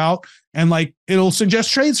care about. And like, it'll suggest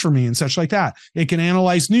trades for me and such like that. It can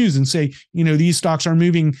analyze news and say, these stocks are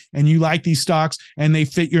moving and you like these stocks and they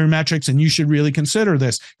fit your metrics and you should really consider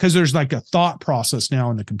this, because there's like a thought process now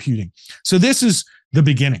in the computing. So this is the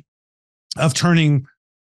beginning of turning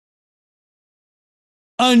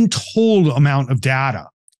untold amount of data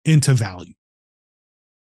into value.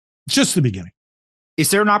 It's just the beginning. Is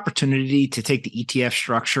there an opportunity to take the ETF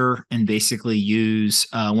structure and basically use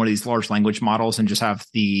one of these large language models and just have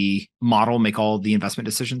the model make all the investment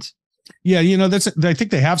decisions? Yeah, I think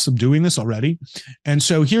they have some doing this already. And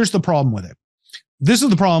so here's the problem with it. This is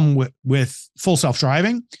the problem with full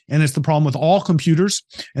self-driving, and it's the problem with all computers,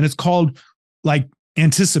 and it's called like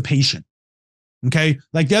anticipation. Okay.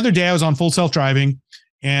 Like the other day I was on full self-driving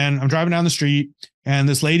and I'm driving down the street and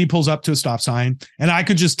this lady pulls up to a stop sign and I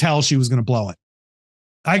could just tell she was going to blow it.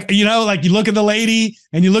 Like you look at the lady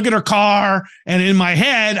and you look at her car, and in my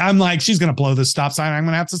head, I'm like, she's going to blow this stop sign. I'm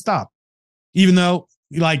going to have to stop. Even though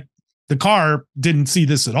like the car didn't see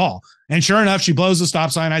this at all. And sure enough, she blows the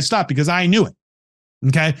stop sign. I stopped because I knew it.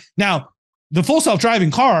 Okay. Now the full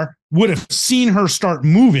self-driving car would have seen her start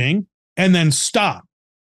moving and then stop.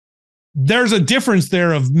 There's a difference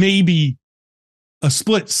there of maybe a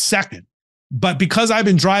split second. But because I've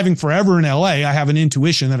been driving forever in LA, I have an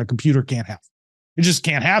intuition that a computer can't have. It just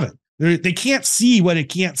can't have it. They can't see what it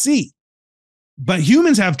can't see. But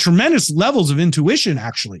humans have tremendous levels of intuition,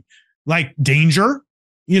 actually, like danger,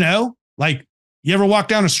 like you ever walk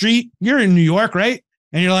down a street, you're in New York, right?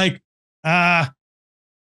 And you're like,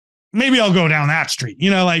 maybe I'll go down that street.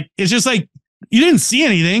 Like, it's just like, you didn't see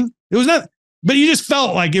anything. It was not, but you just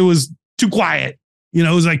felt like it was too quiet. It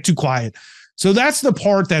was like too quiet. So that's the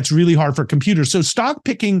part that's really hard for computers. So stock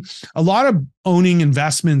picking, a lot of owning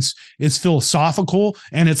investments is philosophical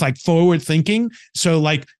and it's like forward thinking. So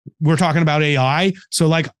like we're talking about AI. So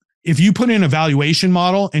like if you put in a valuation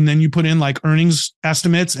model and then you put in like earnings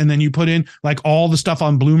estimates and then you put in like all the stuff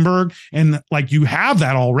on Bloomberg and like you have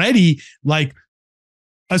that already, like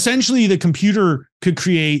essentially the computer could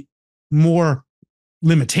create more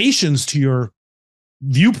limitations to your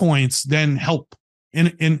viewpoints than help.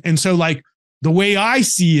 And so like, the way I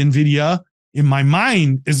see NVIDIA in my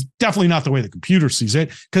mind is definitely not the way the computer sees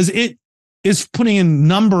it, because it is putting in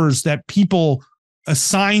numbers that people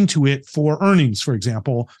assign to it for earnings, for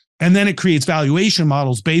example, and then it creates valuation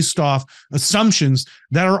models based off assumptions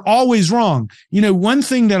that are always wrong. One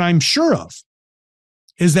thing that I'm sure of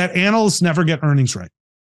is that analysts never get earnings right.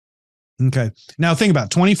 Okay. Now think about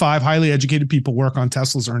it. 25 highly educated people work on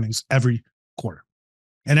Tesla's earnings every quarter.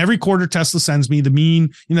 And every quarter Tesla sends me the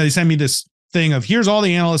mean, they send me this thing of here's all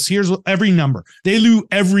the analysts, here's every number. They do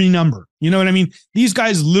every number. You know what I mean? These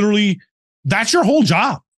guys literally, that's your whole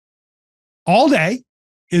job. All day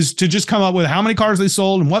is to just come up with how many cars they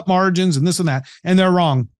sold and what margins and this and that. And they're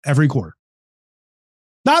wrong every quarter.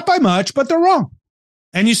 Not by much, but they're wrong.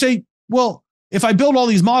 And you say, well, if I build all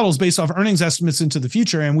these models based off earnings estimates into the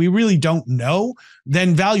future and we really don't know,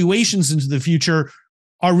 then valuations into the future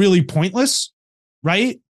are really pointless,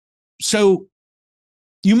 right? So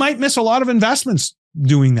you might miss a lot of investments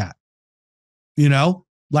doing that,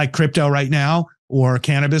 like crypto right now or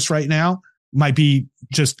cannabis right now might be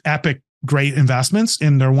just epic, great investments.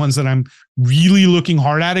 And they're ones that I'm really looking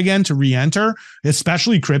hard at again to re-enter,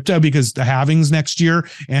 especially crypto, because the halvings next year.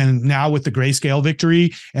 And now with the grayscale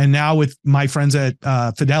victory and now with my friends at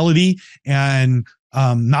Fidelity and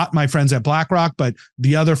not my friends at BlackRock, but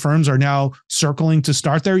the other firms are now circling to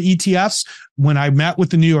start their ETFs. When I met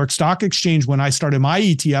with the New York Stock Exchange, when I started my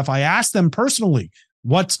ETF, I asked them personally,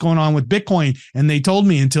 what's going on with Bitcoin? And they told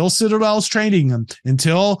me until Citadel's trading them,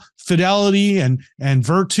 until Fidelity and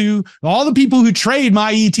Virtu, all the people who trade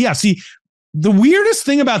my ETF. See, the weirdest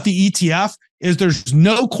thing about the ETF is there's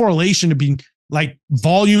no correlation to being like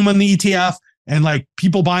volume on the ETF and like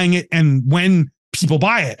people buying it and when people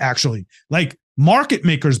buy it, actually. Like market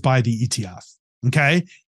makers buy the ETF, okay?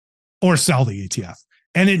 Or sell the ETF.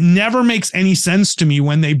 And it never makes any sense to me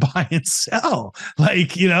when they buy and sell.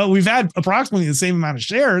 Like, we've had approximately the same amount of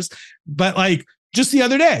shares, but like just the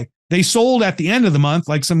other day, they sold at the end of the month,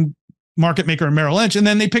 like some market maker in Merrill Lynch, and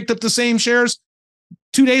then they picked up the same shares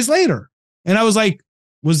 2 days later. And I was like,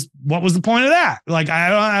 what was the point of that? Like,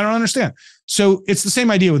 I don't understand. So it's the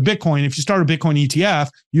same idea with Bitcoin. If you start a Bitcoin ETF,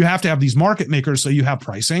 you have to have these market makers. So you have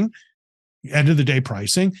pricing, end of the day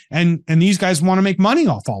pricing. And these guys want to make money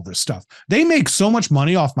off all this stuff. They make so much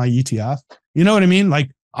money off my ETF. You know what I mean?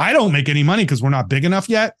 Like, I don't make any money because we're not big enough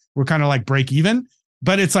yet. We're kind of like break even,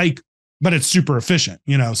 but it's super efficient,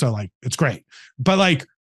 so like, it's great. But like,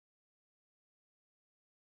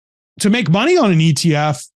 to make money on an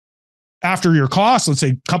ETF after your costs, let's say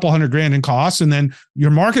a couple $100,000 in costs, and then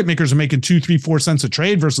your market makers are making 2, 3, 4 cents a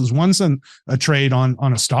trade versus 1 cent a trade on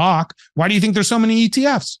a stock. Why do you think there's so many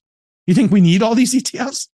ETFs? You think we need all these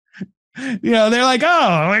ETFs? They're like, oh,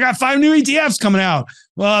 I got 5 new ETFs coming out.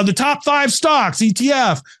 The top 5 stocks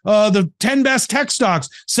ETF, the 10 best tech stocks,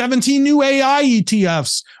 17 new AI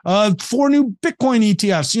ETFs, 4 new Bitcoin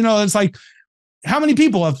ETFs. It's like, how many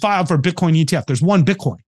people have filed for Bitcoin ETF? There's one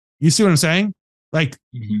Bitcoin. You see what I'm saying? Like,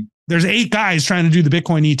 there's 8 guys trying to do the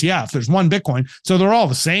Bitcoin ETF. There's one Bitcoin. So they're all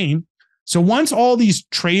the same. So once all these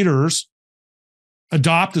traders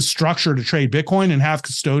adopt a structure to trade Bitcoin and have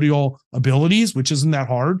custodial abilities, which isn't that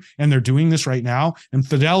hard, and they're doing this right now, and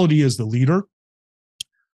Fidelity is the leader,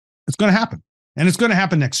 it's going to happen. And it's going to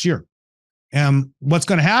happen next year. And what's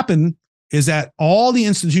going to happen is that all the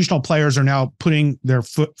institutional players are now putting their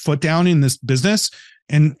foot down in this business,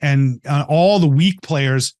 and all the weak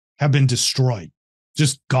players have been destroyed,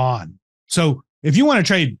 just gone. So if you want to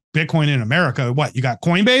trade Bitcoin in America, what? You got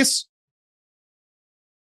Coinbase,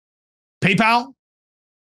 PayPal,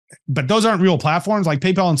 but those aren't real platforms. Like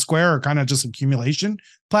PayPal and Square are kind of just accumulation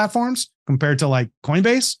platforms compared to like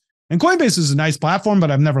Coinbase. And Coinbase is a nice platform,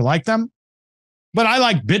 but I've never liked them. But I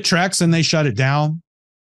like Bittrex and they shut it down.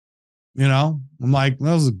 I'm like,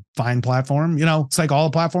 that was a fine platform. It's like all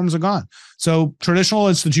the platforms are gone. So traditional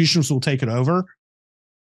institutions will take it over.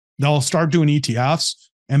 They'll start doing ETFs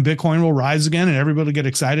and Bitcoin will rise again and everybody will get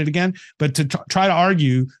excited again. But to try to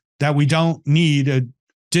argue that we don't need a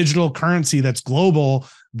digital currency that's global,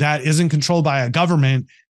 that isn't controlled by a government,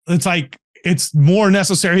 it's like, it's more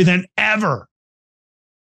necessary than ever.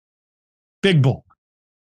 Big bull.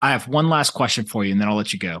 I have one last question for you and then I'll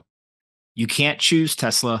let you go. You can't choose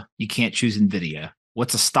Tesla. You can't choose NVIDIA.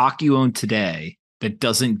 What's a stock you own today that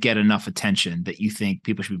doesn't get enough attention that you think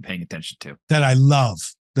people should be paying attention to? That I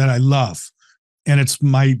love. And it's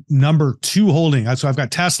my number 2 holding. So I've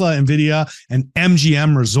got Tesla, NVIDIA, and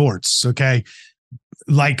MGM Resorts. Okay.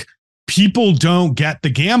 Like, people don't get the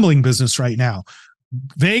gambling business right now.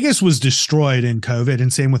 Vegas was destroyed in COVID,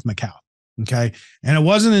 and same with Macau. Okay. And it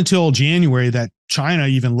wasn't until January that China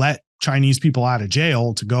even let Chinese people out of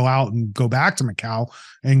jail to go out and go back to Macau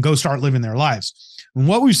and go start living their lives. And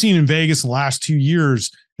what we've seen in Vegas in the last 2 years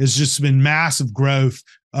has just been massive growth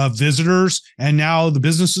of visitors. And now the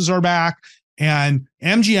businesses are back, and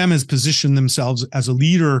MGM has positioned themselves as a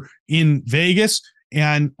leader in Vegas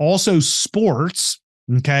and also sports.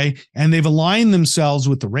 Okay. And they've aligned themselves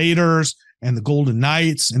with the Raiders and the Golden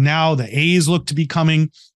Knights. And now the A's look to be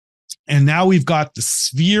coming. And now we've got the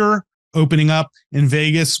Sphere opening up in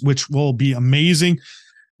Vegas, which will be amazing.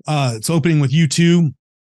 It's opening with U2.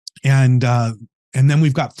 And then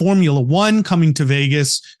we've got Formula One coming to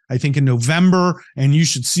Vegas, I think in November. And you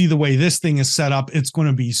should see the way this thing is set up. It's going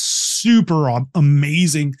to be super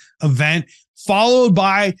amazing event, followed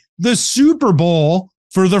by the Super Bowl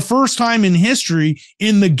for the first time in history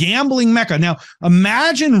in the gambling mecca. Now,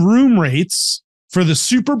 imagine room rates for the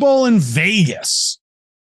Super Bowl in Vegas.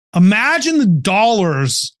 Imagine the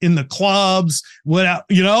dollars in the clubs,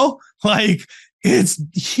 like, it's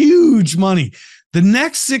huge money. The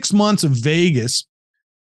next 6 months of Vegas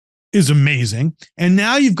is amazing. And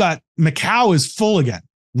now you've got Macau is full again.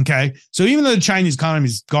 Okay. So even though the Chinese economy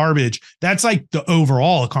is garbage, that's like the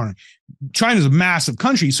overall economy. China's a massive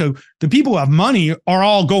country. So the people who have money are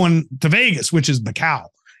all going to Vegas, which is Macau.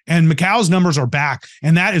 And Macau's numbers are back.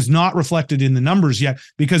 And that is not reflected in the numbers yet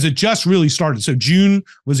because it just really started. So June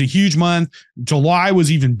was a huge month. July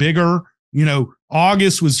was even bigger.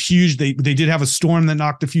 August was huge. They did have a storm that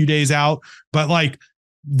knocked a few days out, but like,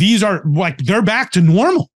 these are like, they're back to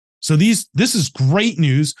normal. So this is great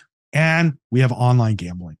news. And we have online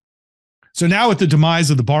gambling. So now with the demise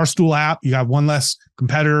of the Barstool app, you got one less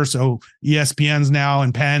competitor. So ESPN's now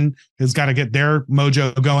and Penn has got to get their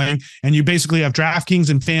mojo going. And you basically have DraftKings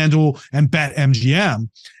and FanDuel and BetMGM.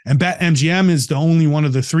 And BetMGM is the only one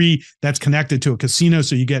of the 3 that's connected to a casino.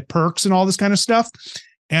 So you get perks and all this kind of stuff.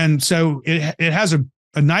 And so it has a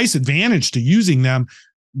a nice advantage to using them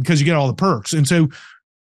because you get all the perks. And so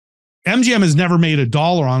MGM has never made $1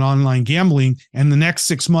 on online gambling, and the next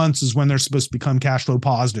 6 months is when they're supposed to become cash flow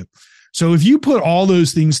positive. So if you put all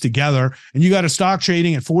those things together and you got a stock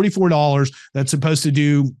trading at $44 that's supposed to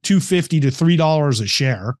do $2.50 to $3 a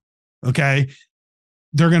share, okay,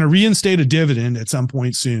 they're going to reinstate a dividend at some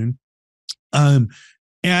point soon.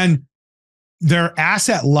 And they're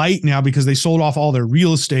asset light now because they sold off all their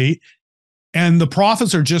real estate, and the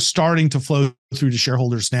profits are just starting to flow through to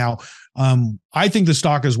shareholders now. I think the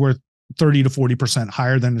stock is worth 30 to 40%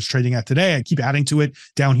 higher than it's trading at today. I keep adding to it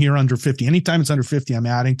down here under 50. Anytime it's under 50, I'm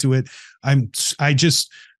adding to it.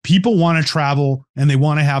 People want to travel and they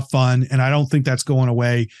want to have fun. And I don't think that's going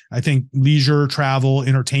away. I think leisure, travel,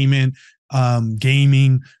 entertainment,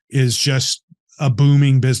 gaming is just a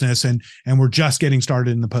booming business. And we're just getting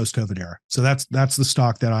started in the post-COVID era. So that's the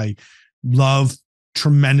stock that I love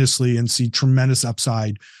tremendously and see tremendous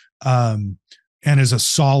upside, and is a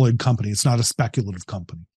solid company. It's not a speculative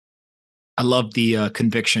company. I love the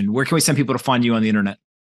conviction. Where can we send people to find you on the internet?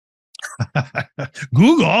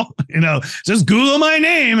 Google, just Google my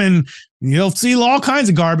name and you'll see all kinds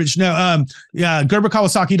of garbage. No,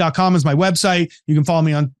 GerberKawasaki.com is my website. You can follow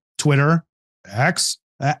me on Twitter, X,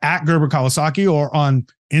 at Gerber Kawasaki, or on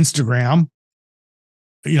Instagram,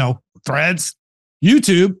 Threads,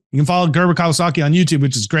 YouTube. You can follow Gerber Kawasaki on YouTube,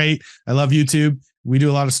 which is great. I love YouTube. We do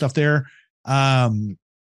a lot of stuff there. Send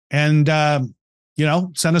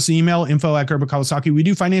us an email, info@Gerber Kawasaki. We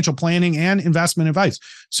do financial planning and investment advice.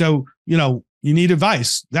 So, you need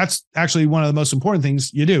advice. That's actually one of the most important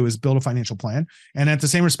things you do is build a financial plan. And at the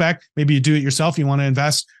same respect, maybe you do it yourself. You want to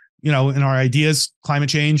invest, in our ideas, climate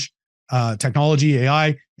change, technology,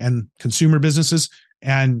 AI, and consumer businesses.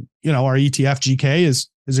 And, our ETF GK is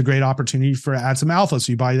a great opportunity for add some alpha.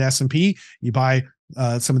 So you buy the S&P, you buy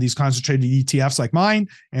some of these concentrated ETFs like mine,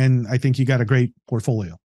 and I think you got a great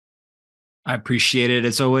portfolio. I appreciate it.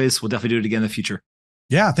 As always, we'll definitely do it again in the future.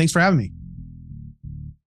 Yeah. Thanks for having me.